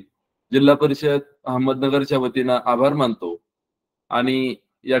देखील जिल्हा परिषद अहमदनगरच्या वतीनं आभार मानतो आणि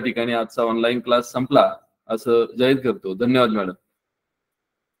या ठिकाणी आजचा ऑनलाईन क्लास संपला असं जाहीर करतो. धन्यवाद मॅडम.